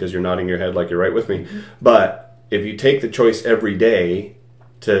listening because you're nodding your head like you're right with me, but if you take the choice every day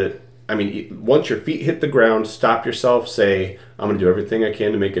once your feet hit the ground, stop yourself, say, I'm going to do everything I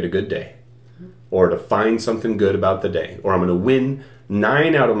can to make it a good day, or to find something good about the day, or I'm going to win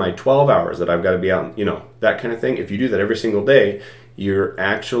 9 out of my 12 hours that I've got to be out, that kind of thing. If you do that every single day, you're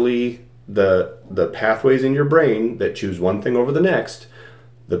actually, the pathways in your brain that choose one thing over the next,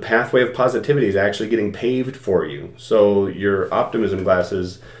 the pathway of positivity is actually getting paved for you. So your optimism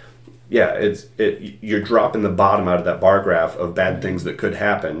glasses, you're dropping the bottom out of that bar graph of bad things that could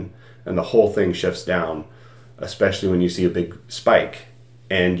happen, and the whole thing shifts down, especially when you see a big spike.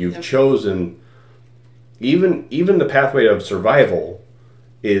 And you've chosen, even the pathway of survival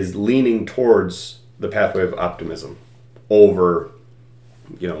is leaning towards the pathway of optimism over,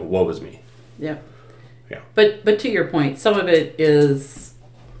 woe was me. Yeah. Yeah. But to your point, some of it is,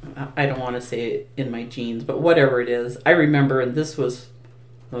 I don't want to say it in my genes, but whatever it is, I remember, and this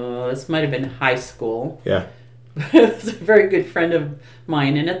might have been high school. Yeah. It was a very good friend of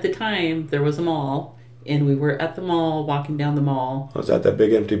mine, and at the time there was a mall, and we were at the mall, walking down the mall. Was that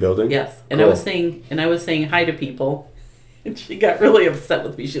big empty building? Yes, and cool. I was saying hi to people, and she got really upset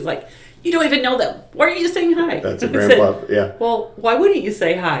with me. She's like, "You don't even know them. Why are you saying hi?" That's a grandpa. Yeah. Well, why wouldn't you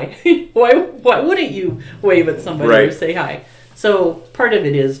say hi? Why wouldn't you wave at somebody or say hi? So part of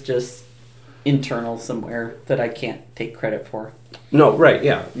it is just internal somewhere that I can't take credit for. No, right,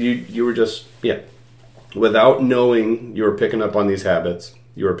 yeah. You were just, without knowing you were picking up on these habits,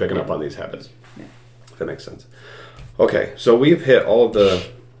 Yeah. That makes sense. Okay, so we've hit all of the...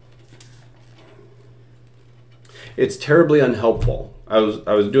 It's terribly unhelpful. I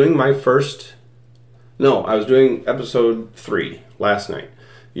was doing episode 3 last night.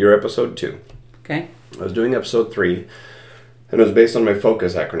 You're episode 2. Okay. I was doing episode 3, and it was based on my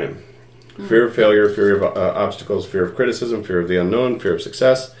FOCUS acronym. Fear of failure, fear of obstacles, fear of criticism, fear of the unknown, fear of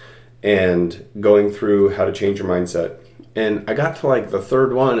success, and going through how to change your mindset. And I got to the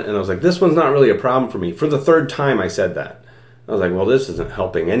third one, and I was like, this one's not really a problem for me. For the third time I said that. I was like, well, this isn't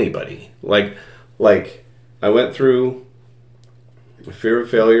helping anybody. Like I went through fear of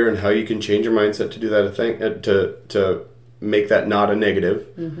failure and how you can change your mindset to do that thing, to make that not a negative,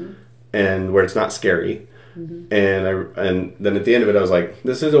 and where it's not scary. And then at the end of it, I was like,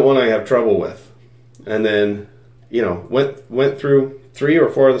 this isn't one I have trouble with. And then, went through 3 or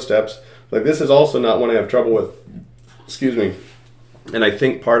 4 of the steps. Like, this is also not one I have trouble with. Excuse me. And I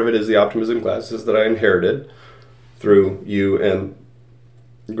think part of it is the optimism glasses that I inherited through you and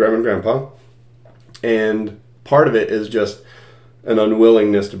Grandma and Grandpa. And part of it is just an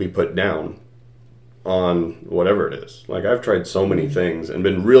unwillingness to be put down on whatever it is. Like, I've tried so many things and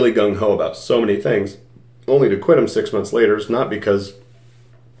been really gung-ho about so many things, only to quit them 6 months later. It's not because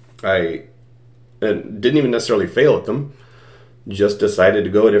I didn't even necessarily fail at them, just decided to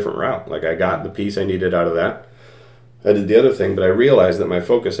go a different route. Like, I got the piece I needed out of that. I did the other thing, but I realized that my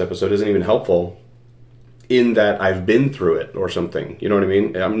focus episode isn't even helpful in that I've been through it or something. You know what I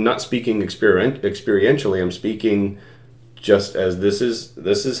mean? I'm not speaking experientially. I'm speaking just as this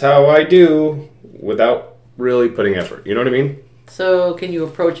is how I do without really putting effort. You know what I mean? So can you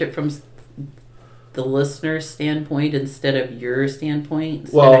approach it from the listener's standpoint instead of your standpoint?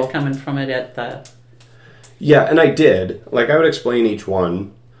 Instead of coming from it at the... Yeah, and I did. Like, I would explain each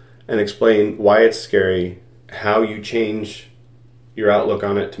one and explain why it's scary, how you change your outlook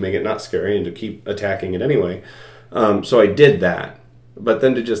on it to make it not scary and to keep attacking it anyway. So I did that. But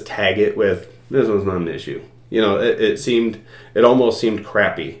then to just tag it with, this one's not an issue. It almost seemed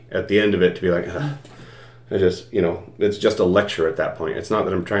crappy at the end of it to be like, it's just a lecture at that point. It's not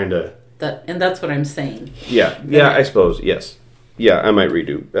that I'm trying to... And that's what I'm saying. Yeah, I suppose, yes. Yeah, I might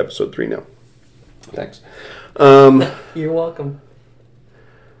redo episode 3 now. Thanks. You're welcome.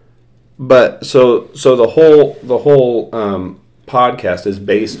 But so the whole podcast is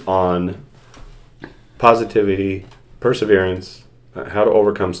based on positivity, perseverance, how to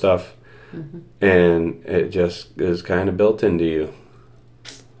overcome stuff, and it just is kind of built into you.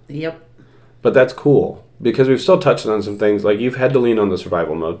 Yep. But that's cool because we've still touched on some things. Like, you've had to lean on the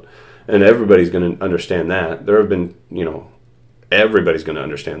survival mode, and everybody's going to understand that. There have been, everybody's going to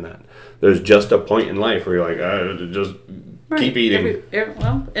understand that. There's just a point in life where you're like, just keep eating.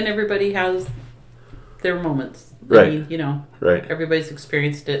 And everybody has There are moments. Right. I mean, you know, Right. everybody's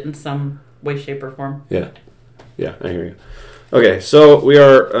experienced it in some way, shape, or form. Yeah. Yeah, I hear you. Okay, so we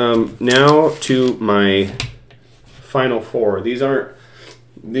are now to my final four. These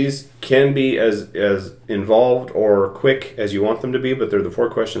can be as involved or quick as you want them to be, but they're the four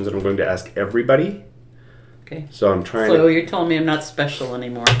questions that I'm going to ask everybody. Okay. So I'm trying So you're telling me I'm not special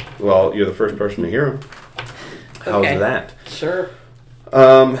anymore. Well, you're the first person to hear them. How's Okay. that? Sure.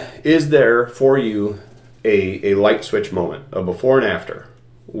 Is there for you a light switch moment, a before and after,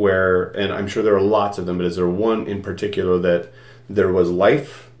 where, and I'm sure there are lots of them, but is there one in particular that there was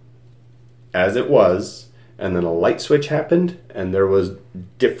life as it was, and then a light switch happened, and there was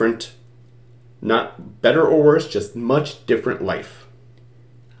different, not better or worse, just much different life?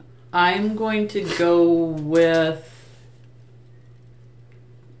 I'm going to go with.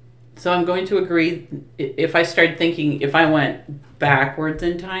 So I'm going to agree. If I started thinking, if I went backwards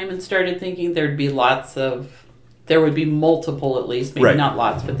in time and started thinking, there would be multiple at least, maybe Right. not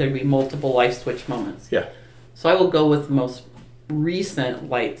lots, but there'd be multiple light switch moments. Yeah. So I will go with the most recent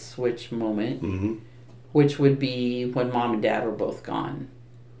light switch moment, Mm-hmm. which would be when mom and dad were both gone.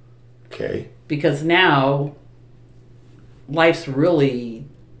 Okay. Because now life's really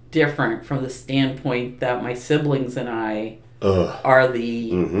different from the standpoint that my siblings and I are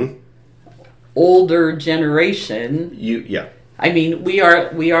the Mm-hmm. older generation. Yeah. I mean, we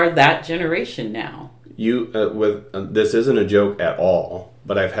are that generation now. This isn't a joke at all,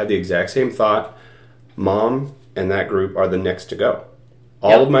 but I've had the exact same thought. Mom and that group are the next to go.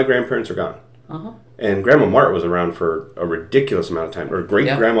 All Yep. of my grandparents are gone. Uh-huh. And Grandma Mart was around for a ridiculous amount of time, or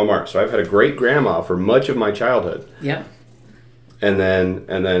great Grandma Mart. So I've had a great grandma for much of my childhood. Yeah. And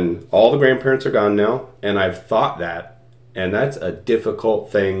then all the grandparents are gone now, and I've thought that, and that's a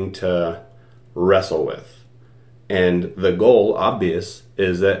difficult thing to wrestle with. And the goal, obvious,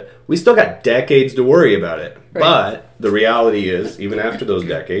 is that we still got decades to worry about it. Right. But the reality is, even after those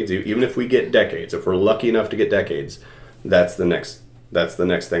decades, even if we get decades, if we're lucky enough to get decades, that's the next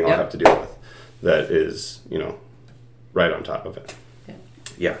thing I'll Yep. have to deal with. That is, right on top of it.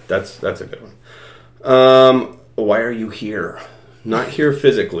 Yeah, that's a good one. Why are you here? Not here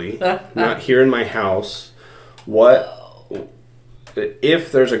physically, not here in my house. What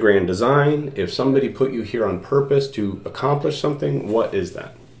if there's a grand design? If somebody put you here on purpose to accomplish something, what is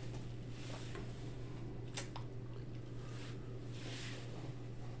that?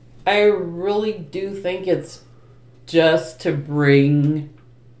 I really do think it's just to bring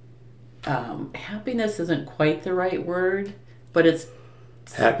happiness isn't quite the right word, but it's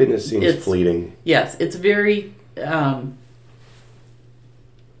Happiness seems fleeting. Yes, it's very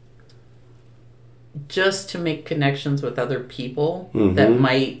just to make connections with other people that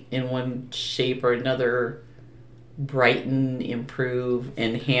might, in one shape or another, brighten, improve,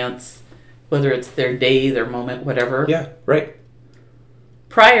 enhance, whether it's their day, their moment, whatever. Yeah, right.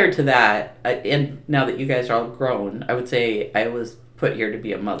 Prior to that, and now that you guys are all grown, I would say I was put here to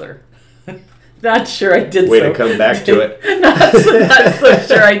be a mother. Not sure I did Way to come back to it. not so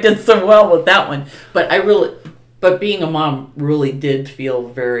sure I did so well with that one. But being a mom really did feel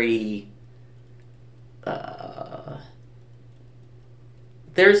very...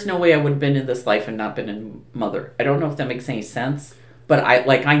 there's no way I would have been in this life and not been a mother. I don't know if that makes any sense, but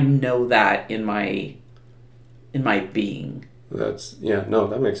I know that in my being.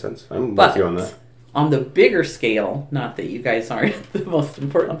 That makes sense. I'm But with you on that. on the bigger scale, not that you guys aren't the most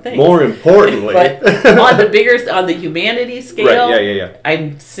important thing. More importantly, but on the humanity scale, right? Yeah.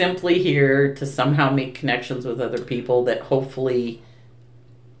 I'm simply here to somehow make connections with other people that hopefully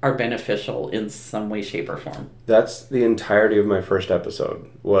are beneficial in some way, shape, or form. That's the entirety of my first episode.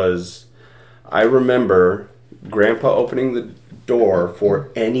 I remember Grandpa opening the door for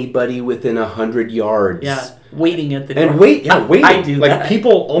anybody within 100 yards. Yeah, waiting at the door. And waiting. I do like that.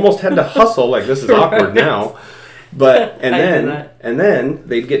 people almost had to hustle. Like this is awkward now. But and then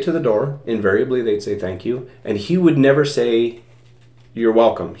they'd get to the door. Invariably, they'd say thank you, and he would never say you're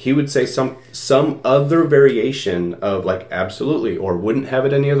welcome. He would say some other variation of like absolutely or wouldn't have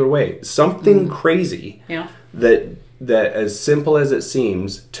it any other way. Something crazy. Yeah. That as simple as it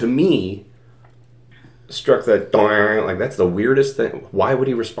seems to me struck that like that's the weirdest thing. Why would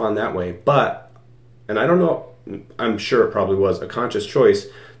he respond that way? But and I don't know. I'm sure it probably was a conscious choice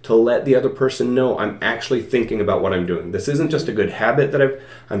to let the other person know I'm actually thinking about what I'm doing. This isn't just a good habit that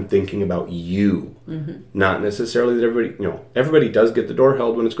I'm thinking about you. Mm-hmm. Not necessarily that everybody does get the door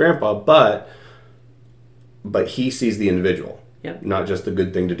held when it's Grandpa, but he sees the individual, not just the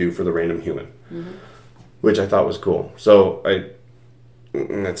good thing to do for the random human, which I thought was cool. So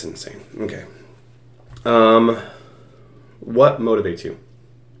that's insane. Okay. What motivates you?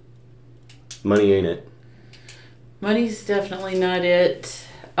 Money ain't it. Money's definitely not it.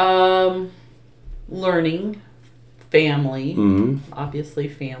 Learning, family, obviously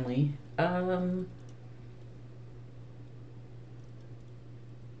family.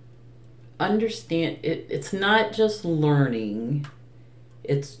 Understand it. It's not just learning.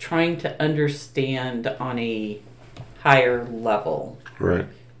 It's trying to understand on a higher level. Right.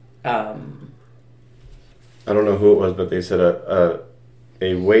 I don't know who it was, but they said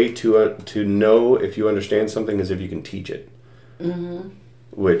a way to know if you understand something is if you can teach it. Mm-hmm.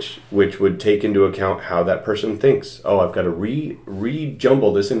 Which would take into account how that person thinks. Oh, I've got to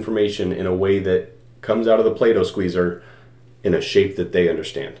re-jumble this information in a way that comes out of the Play-Doh squeezer in a shape that they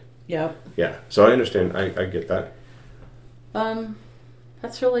understand. Yep. Yeah. So I understand. I get that.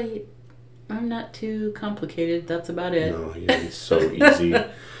 That's really... I'm not too complicated. That's about it. No, it's so easy.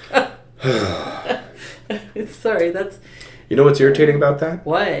 Sorry, that's... You know what's irritating about that?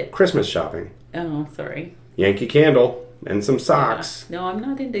 What? Christmas shopping. Oh, sorry. Yankee Candle and some socks. Yeah. No, I'm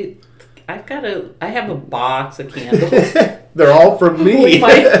not into... I have a box of candles. They're all from me. we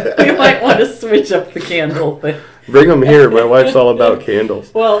might want to switch up the candle thing. Bring them here. My wife's all about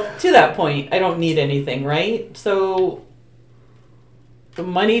candles. Well, to that point, I don't need anything, right? So... The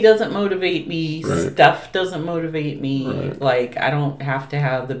money doesn't motivate me. Right. Stuff doesn't motivate me. Right. Like, I don't have to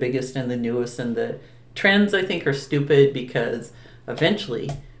have the biggest and the newest. And the trends, I think, are stupid because eventually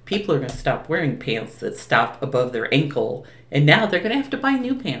people are going to stop wearing pants that stop above their ankle. And now they're going to have to buy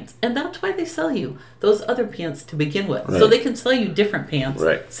new pants. And that's why they sell you those other pants to begin with. Right. So they can sell you different pants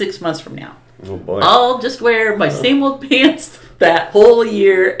 6 months from now. Oh, boy. I'll just wear my same old pants that whole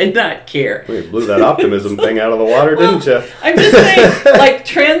year and not care. Well, you blew that optimism thing out of the water, didn't you? I'm just saying, like,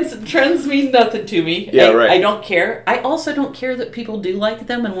 trends mean nothing to me. Yeah, right. I don't care. I also don't care that people do like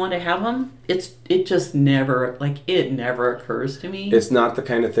them and want to have them. It just never, it never occurs to me. It's not the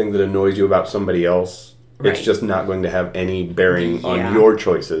kind of thing that annoys you about somebody else. Right. It's just not going to have any bearing on your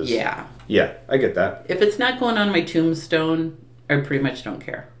choices. Yeah. Yeah, I get that. If it's not going on my tombstone, I pretty much don't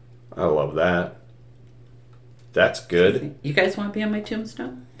care. I love that. That's good. You guys want to be on my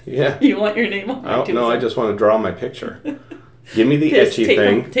tombstone? Yeah. You want your name on my tombstone? No, I just want to draw my picture. Give me the etchy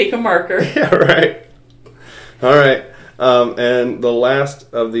thing. Take a marker. Yeah, right. All right. And the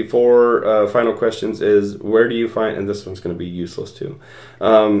last of the 4 final questions is, where do you find, and this one's going to be useless too,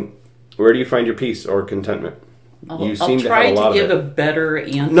 where do you find your peace or contentment? I'll try to give a better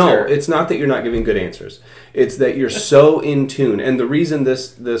answer. No, it's not that you're not giving good answers. It's that you're so in tune. And the reason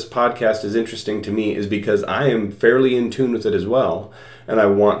this podcast is interesting to me is because I am fairly in tune with it as well. And I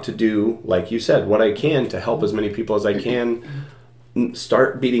want to do, like you said, what I can to help as many people as I can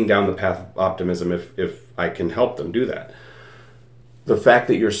start beating down the path of optimism if I can help them do that. The fact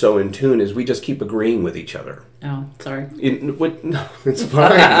that you're so in tune is we just keep agreeing with each other. Oh, sorry. No, it's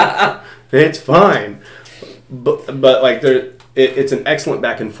fine. It's fine. But like it's an excellent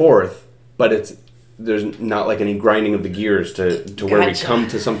back and forth, but there's not like any grinding of the gears to where we come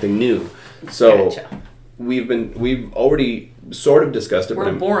to something new. So we've already sort of discussed it.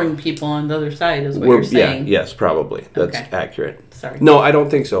 We're boring people on the other side, is what you're saying. Yeah, yes, probably. That's accurate. Sorry. No, I don't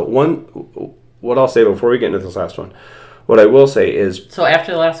think so. What I'll say before we get into this last one, what I will say is. So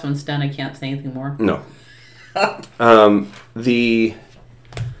after the last one's done, I can't say anything more. No.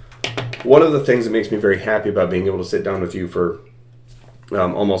 One of the things that makes me very happy about being able to sit down with you for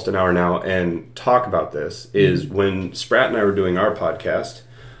almost an hour now and talk about this is when Spratt and I were doing our podcast,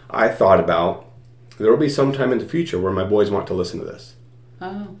 I thought about there will be some time in the future where my boys want to listen to this.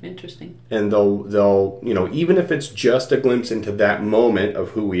 Oh, interesting. And they'll even if it's just a glimpse into that moment of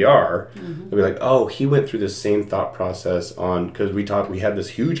who we are, they'll be like, oh, he went through this same thought process because we had this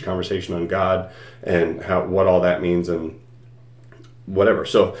huge conversation on God and what all that means and whatever.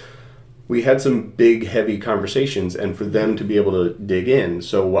 So we had some big, heavy conversations, and for them to be able to dig in.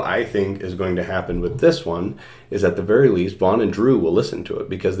 So what I think is going to happen with this one is, at the very least, Vaughn and Drew will listen to it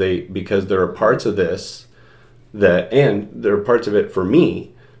because there are parts of this and there are parts of it for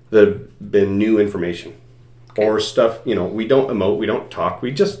me that have been new information or stuff. We don't emote, we don't talk,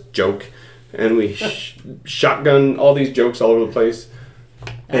 we just joke, and we shotgun all these jokes all over the place.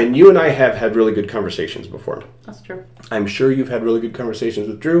 And you and I have had really good conversations before. That's true. I'm sure you've had really good conversations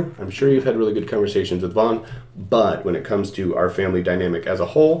with Drew. I'm sure you've had really good conversations with Vaughn. But when it comes to our family dynamic as a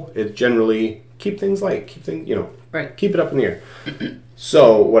whole, it's generally keep things light. Keep it up in the air.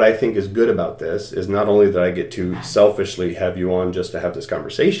 So what I think is good about this is not only that I get to selfishly have you on just to have this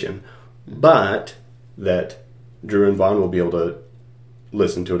conversation, but that Drew and Vaughn will be able to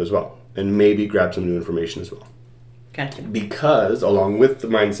listen to it as well and maybe grab some new information as well. Gotcha. Because along with the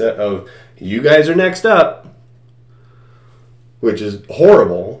mindset of you guys are next up, which is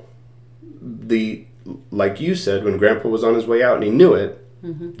horrible, the like you said, when Grandpa was on his way out and he knew it,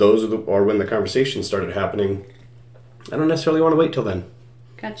 those are or when the conversations started happening. I don't necessarily want to wait till then.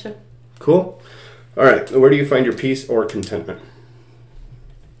 Gotcha. Cool. All right. Where do you find your peace or contentment?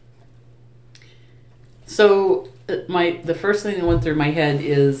 So the first thing that went through my head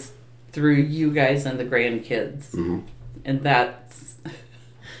is through you guys and the grandkids. And that's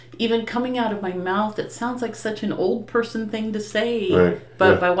even coming out of my mouth, it sounds like such an old person thing to say. Right.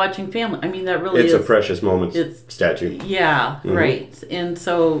 But by watching family, I mean, that really it's is. It's a precious moment statue. Yeah, right. And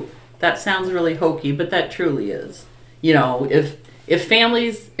so that sounds really hokey, but that truly is. You know, if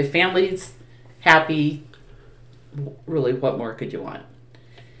families happy, really, what more could you want?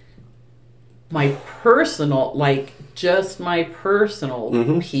 My personal, just my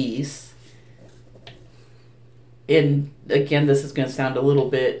personal peace, and again, this is going to sound a little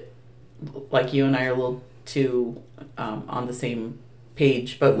bit like you and I are a little too on the same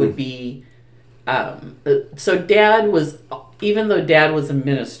page, but would be, so Dad was, even though Dad was a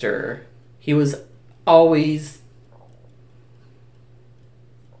minister, he was always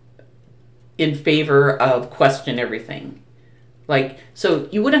in favor of question everything. So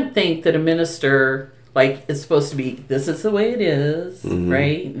you wouldn't think that a minister, is supposed to be, this is the way it is,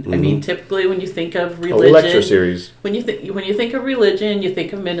 right? I mean, typically when you think of religion... A lecture series. When you think of religion, you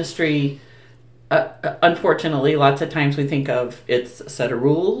think of ministry. Unfortunately, lots of times we think of it's a set of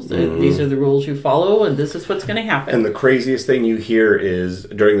rules, and these are the rules you follow, and this is what's going to happen. And the craziest thing you hear is,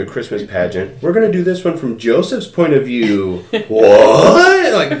 during the Christmas pageant, we're going to do this one from Joseph's point of view.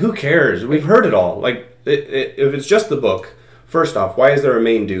 What? Who cares? We've heard it all. If it's just the book... First off, why is there a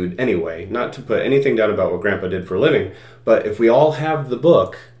main dude anyway? Not to put anything down about what Grandpa did for a living, but if we all have the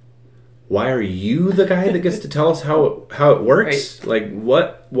book, why are you the guy that gets to tell us how it works? Right.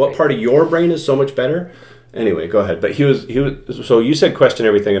 What part of your brain is so much better? Anyway, go ahead. But he was. So you said question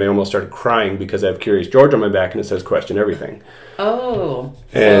everything, and I almost started crying because I have Curious George on my back, and it says question everything. Oh.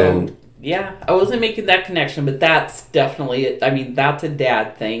 And. Yeah, I wasn't making that connection, but that's definitely it. I mean, that's a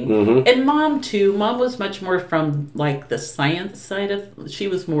dad thing. And Mom, too. Mom was much more from, the science side of... She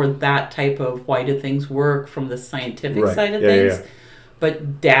was more that type of why do things work from the scientific side of things. Yeah.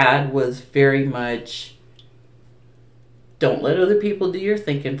 But Dad was very much... Don't let other people do your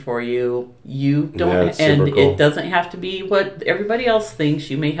thinking for you. You don't... Yeah, and it doesn't have to be what everybody else thinks.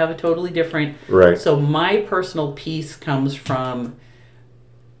 You may have a totally different... Right. So my personal peace comes from...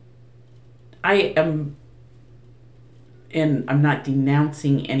 I am, and I'm not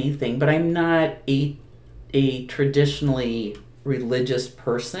denouncing anything, but I'm not a traditionally religious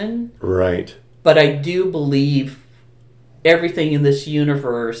person. Right. But I do believe everything in this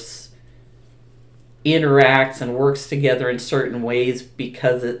universe interacts and works together in certain ways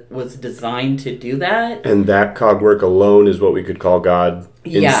because it was designed to do that. And that cogwork alone is what we could call God,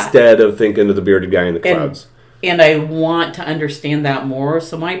 instead of thinking of the bearded guy in the clouds. And I want to understand that more.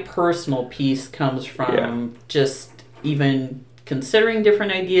 So my personal peace comes from just even considering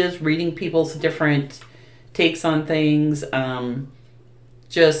different ideas, reading people's different takes on things,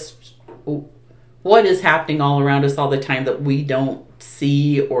 just what is happening all around us all the time that we don't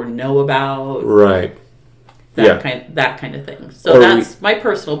see or know about. Right. That kind of thing. So that's my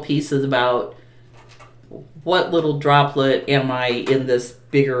personal piece is about what little droplet am I in this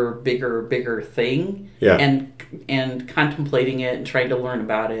bigger thing, and contemplating it and trying to learn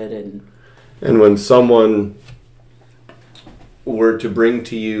about it, and when someone were to bring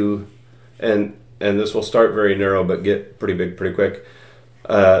to you, and this will start very narrow but get pretty big pretty quick,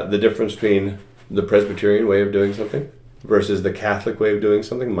 the difference between the Presbyterian way of doing something versus the Catholic way of doing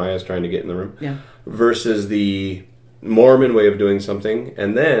something. Maya's trying to get in the room. Versus the Mormon way of doing something,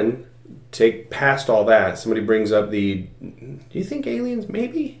 and then take past all that, somebody brings up do you think aliens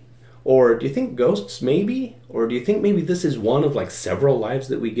maybe? Or do you think ghosts maybe? Or do you think maybe this is one of several lives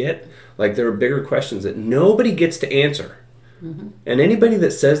that we get? There are bigger questions that nobody gets to answer. And anybody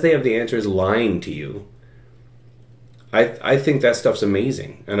that says they have the answer is lying to you. I think that stuff's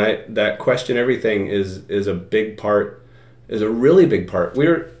amazing. And that question everything is a big part, is a really big part.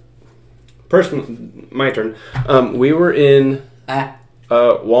 My turn. We were in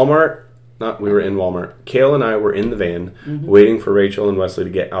Walmart. We were in Walmart. Kale and I were in the van waiting for Rachel and Wesley to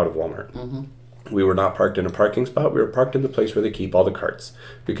get out of Walmart. We were not parked in a parking spot. We were parked in the place where they keep all the carts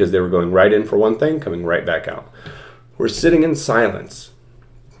because they were going right in for one thing, coming right back out. We're sitting in silence.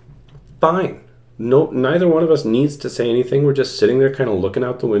 Fine. No, neither one of us needs to say anything. We're just sitting there kind of looking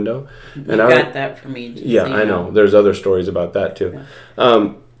out the window. You got that from me. Yeah, I know. There's other stories about that too.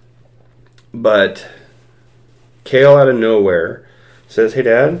 Yeah. But Kale out of nowhere says, "Hey,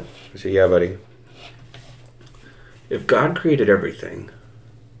 Dad." I say, "Yeah, buddy. If God created everything,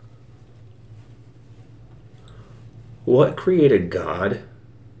 what created God?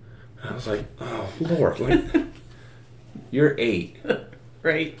 I was like, oh, Lord, like, you're 8.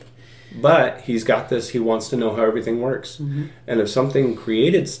 Right. But he's got this, he wants to know how everything works. Mm-hmm. And if something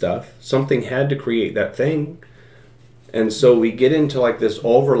created stuff, something had to create that thing. And so we get into like this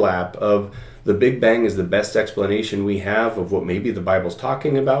overlap of the Big Bang is the best explanation we have of what maybe the Bible's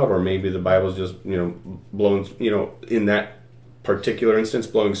talking about, or maybe the Bible's just, blowing, in that particular instance,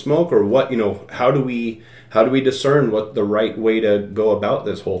 blowing smoke, or what, how do we discern what the right way to go about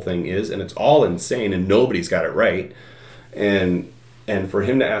this whole thing is? And it's all insane and nobody's got it right. And for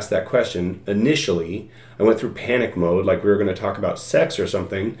him to ask that question, initially, I went through panic mode, like we were going to talk about sex or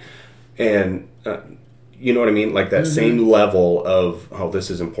something, and you know what I mean? Like that same level of, oh, this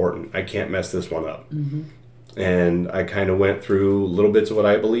is important. I can't mess this one up. Mm-hmm. And I kind of went through little bits of what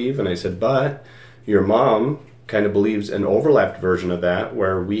I believe, and I said, but your mom kind of believes an overlapped version of that,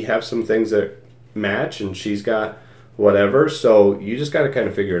 where we have some things that match, and she's got whatever, so you just got to kind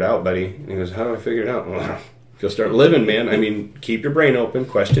of figure it out, buddy. And he goes, how do I figure it out? Well, you'll start living, man. I mean, keep your brain open,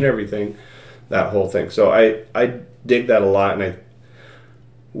 question everything, that whole thing. So I dig that a lot, and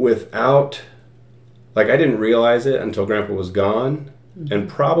I didn't realize it until Grandpa was gone, and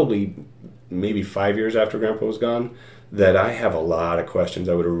probably maybe 5 years after Grandpa was gone, that I have a lot of questions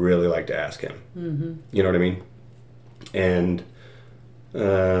I would really like to ask him. Mm-hmm. You know what I mean? And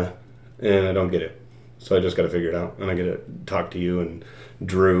I don't get it. So I just got to figure it out, and I got to talk to you and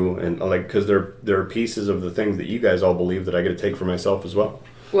Drew, and because there are pieces of the things that you guys all believe that I got to take for myself as well.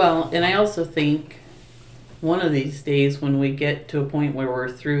 Well, and I also think one of these days when we get to a point where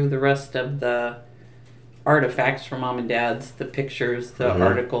we're through the rest of the artifacts from Mom and Dad's, the pictures, the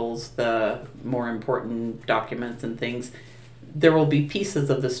articles, the more important documents and things, there will be pieces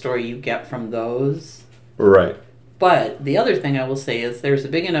of the story you get from those. Right. But the other thing I will say is there's a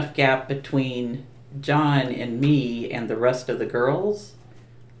big enough gap between John and me and the rest of the girls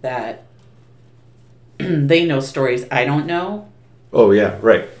that they know stories I don't know. Oh, yeah,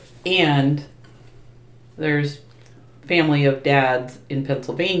 right. And there's family of dads in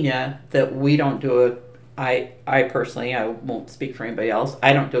Pennsylvania that we don't do I personally, I won't speak for anybody else,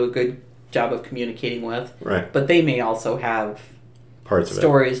 I don't do a good job of communicating with. Right. But they may also have parts of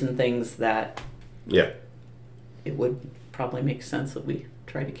stories and things that it would probably make sense that we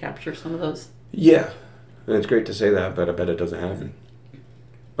try to capture some of those. Yeah. And it's great to say that, but I bet it doesn't happen.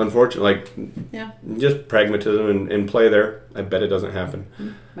 Unfortunately, just pragmatism and play there. I bet it doesn't happen.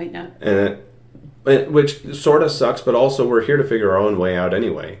 Might not. And which sort of sucks, but also we're here to figure our own way out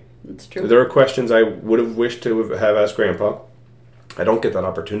anyway. That's true. There are questions I would have wished to have asked Grandpa. I don't get that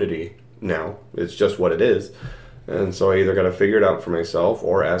opportunity now. It's just what it is. And so I either got to figure it out for myself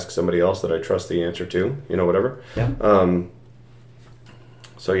or ask somebody else that I trust the answer to, whatever. Yeah.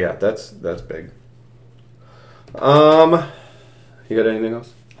 So yeah, that's big. You got anything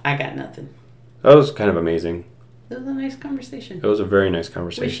else? I got nothing. That was kind of amazing. It was a nice conversation. It was a very nice We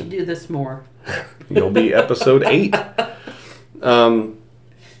conversation. should do this more. You'll be episode 8.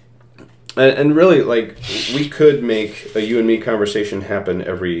 And really, like, we could make a you and me conversation happen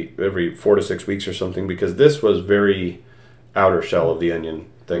every 4 to 6 weeks or something, because this was very outer shell of the onion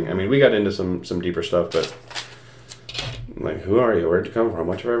thing. I mean, we got into some deeper stuff, but like, who are you? Where'd you come from?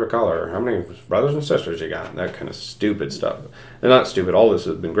 What's your favorite color? How many brothers and sisters you got? That kind of stupid stuff. And not stupid. All this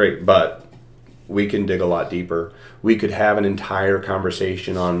has been great, but we can dig a lot deeper. We could have an entire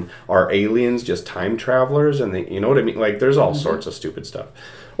conversation on, are aliens just time travelers? And you know what I mean? Like, there's all sorts of stupid stuff.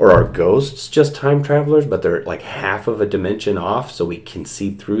 Or are ghosts just time travelers, but they're like half of a dimension off, so we can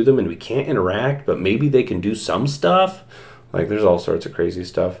see through them and we can't interact, but maybe they can do some stuff? Like, there's all sorts of crazy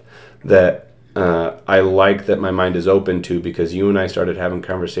stuff that I like that my mind is open to, because you and I started having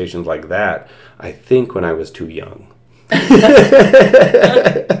conversations like that, I think, when I was too young.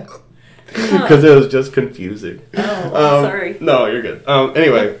 Because it was just confusing. Oh, sorry. No, you're good.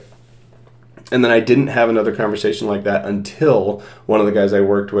 Anyway, and then I didn't have another conversation like that until one of the guys I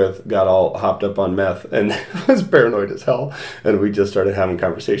worked with got all hopped up on meth and was paranoid as hell. And we just started having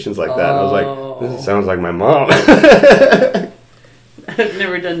conversations like that. And I was like, this sounds like my mom. I've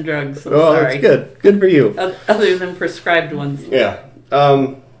never done drugs, so oh, sorry. That's good. Good for you. Other than prescribed ones. Yeah.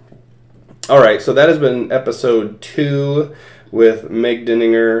 All right, so that has been episode 2 with Meg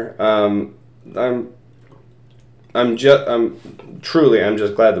Dinninger. I'm just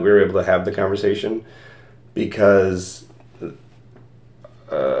glad that we were able to have the conversation, because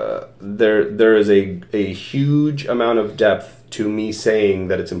there is a huge amount of depth to me saying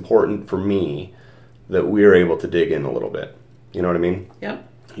that it's important for me that we're able to dig in a little bit. You know what I mean? Yep.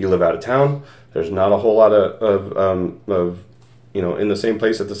 You live out of town. There's not a whole lot of in the same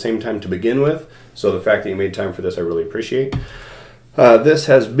place at the same time to begin with. So the fact that you made time for this, I really appreciate. This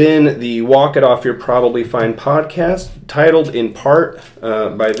has been the Walk It Off You're Probably Fine podcast, titled in part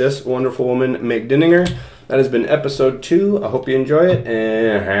by this wonderful woman, Meg Dinninger. That has been episode 2. I hope you enjoy it,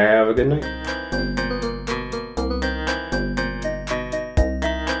 and have a good night.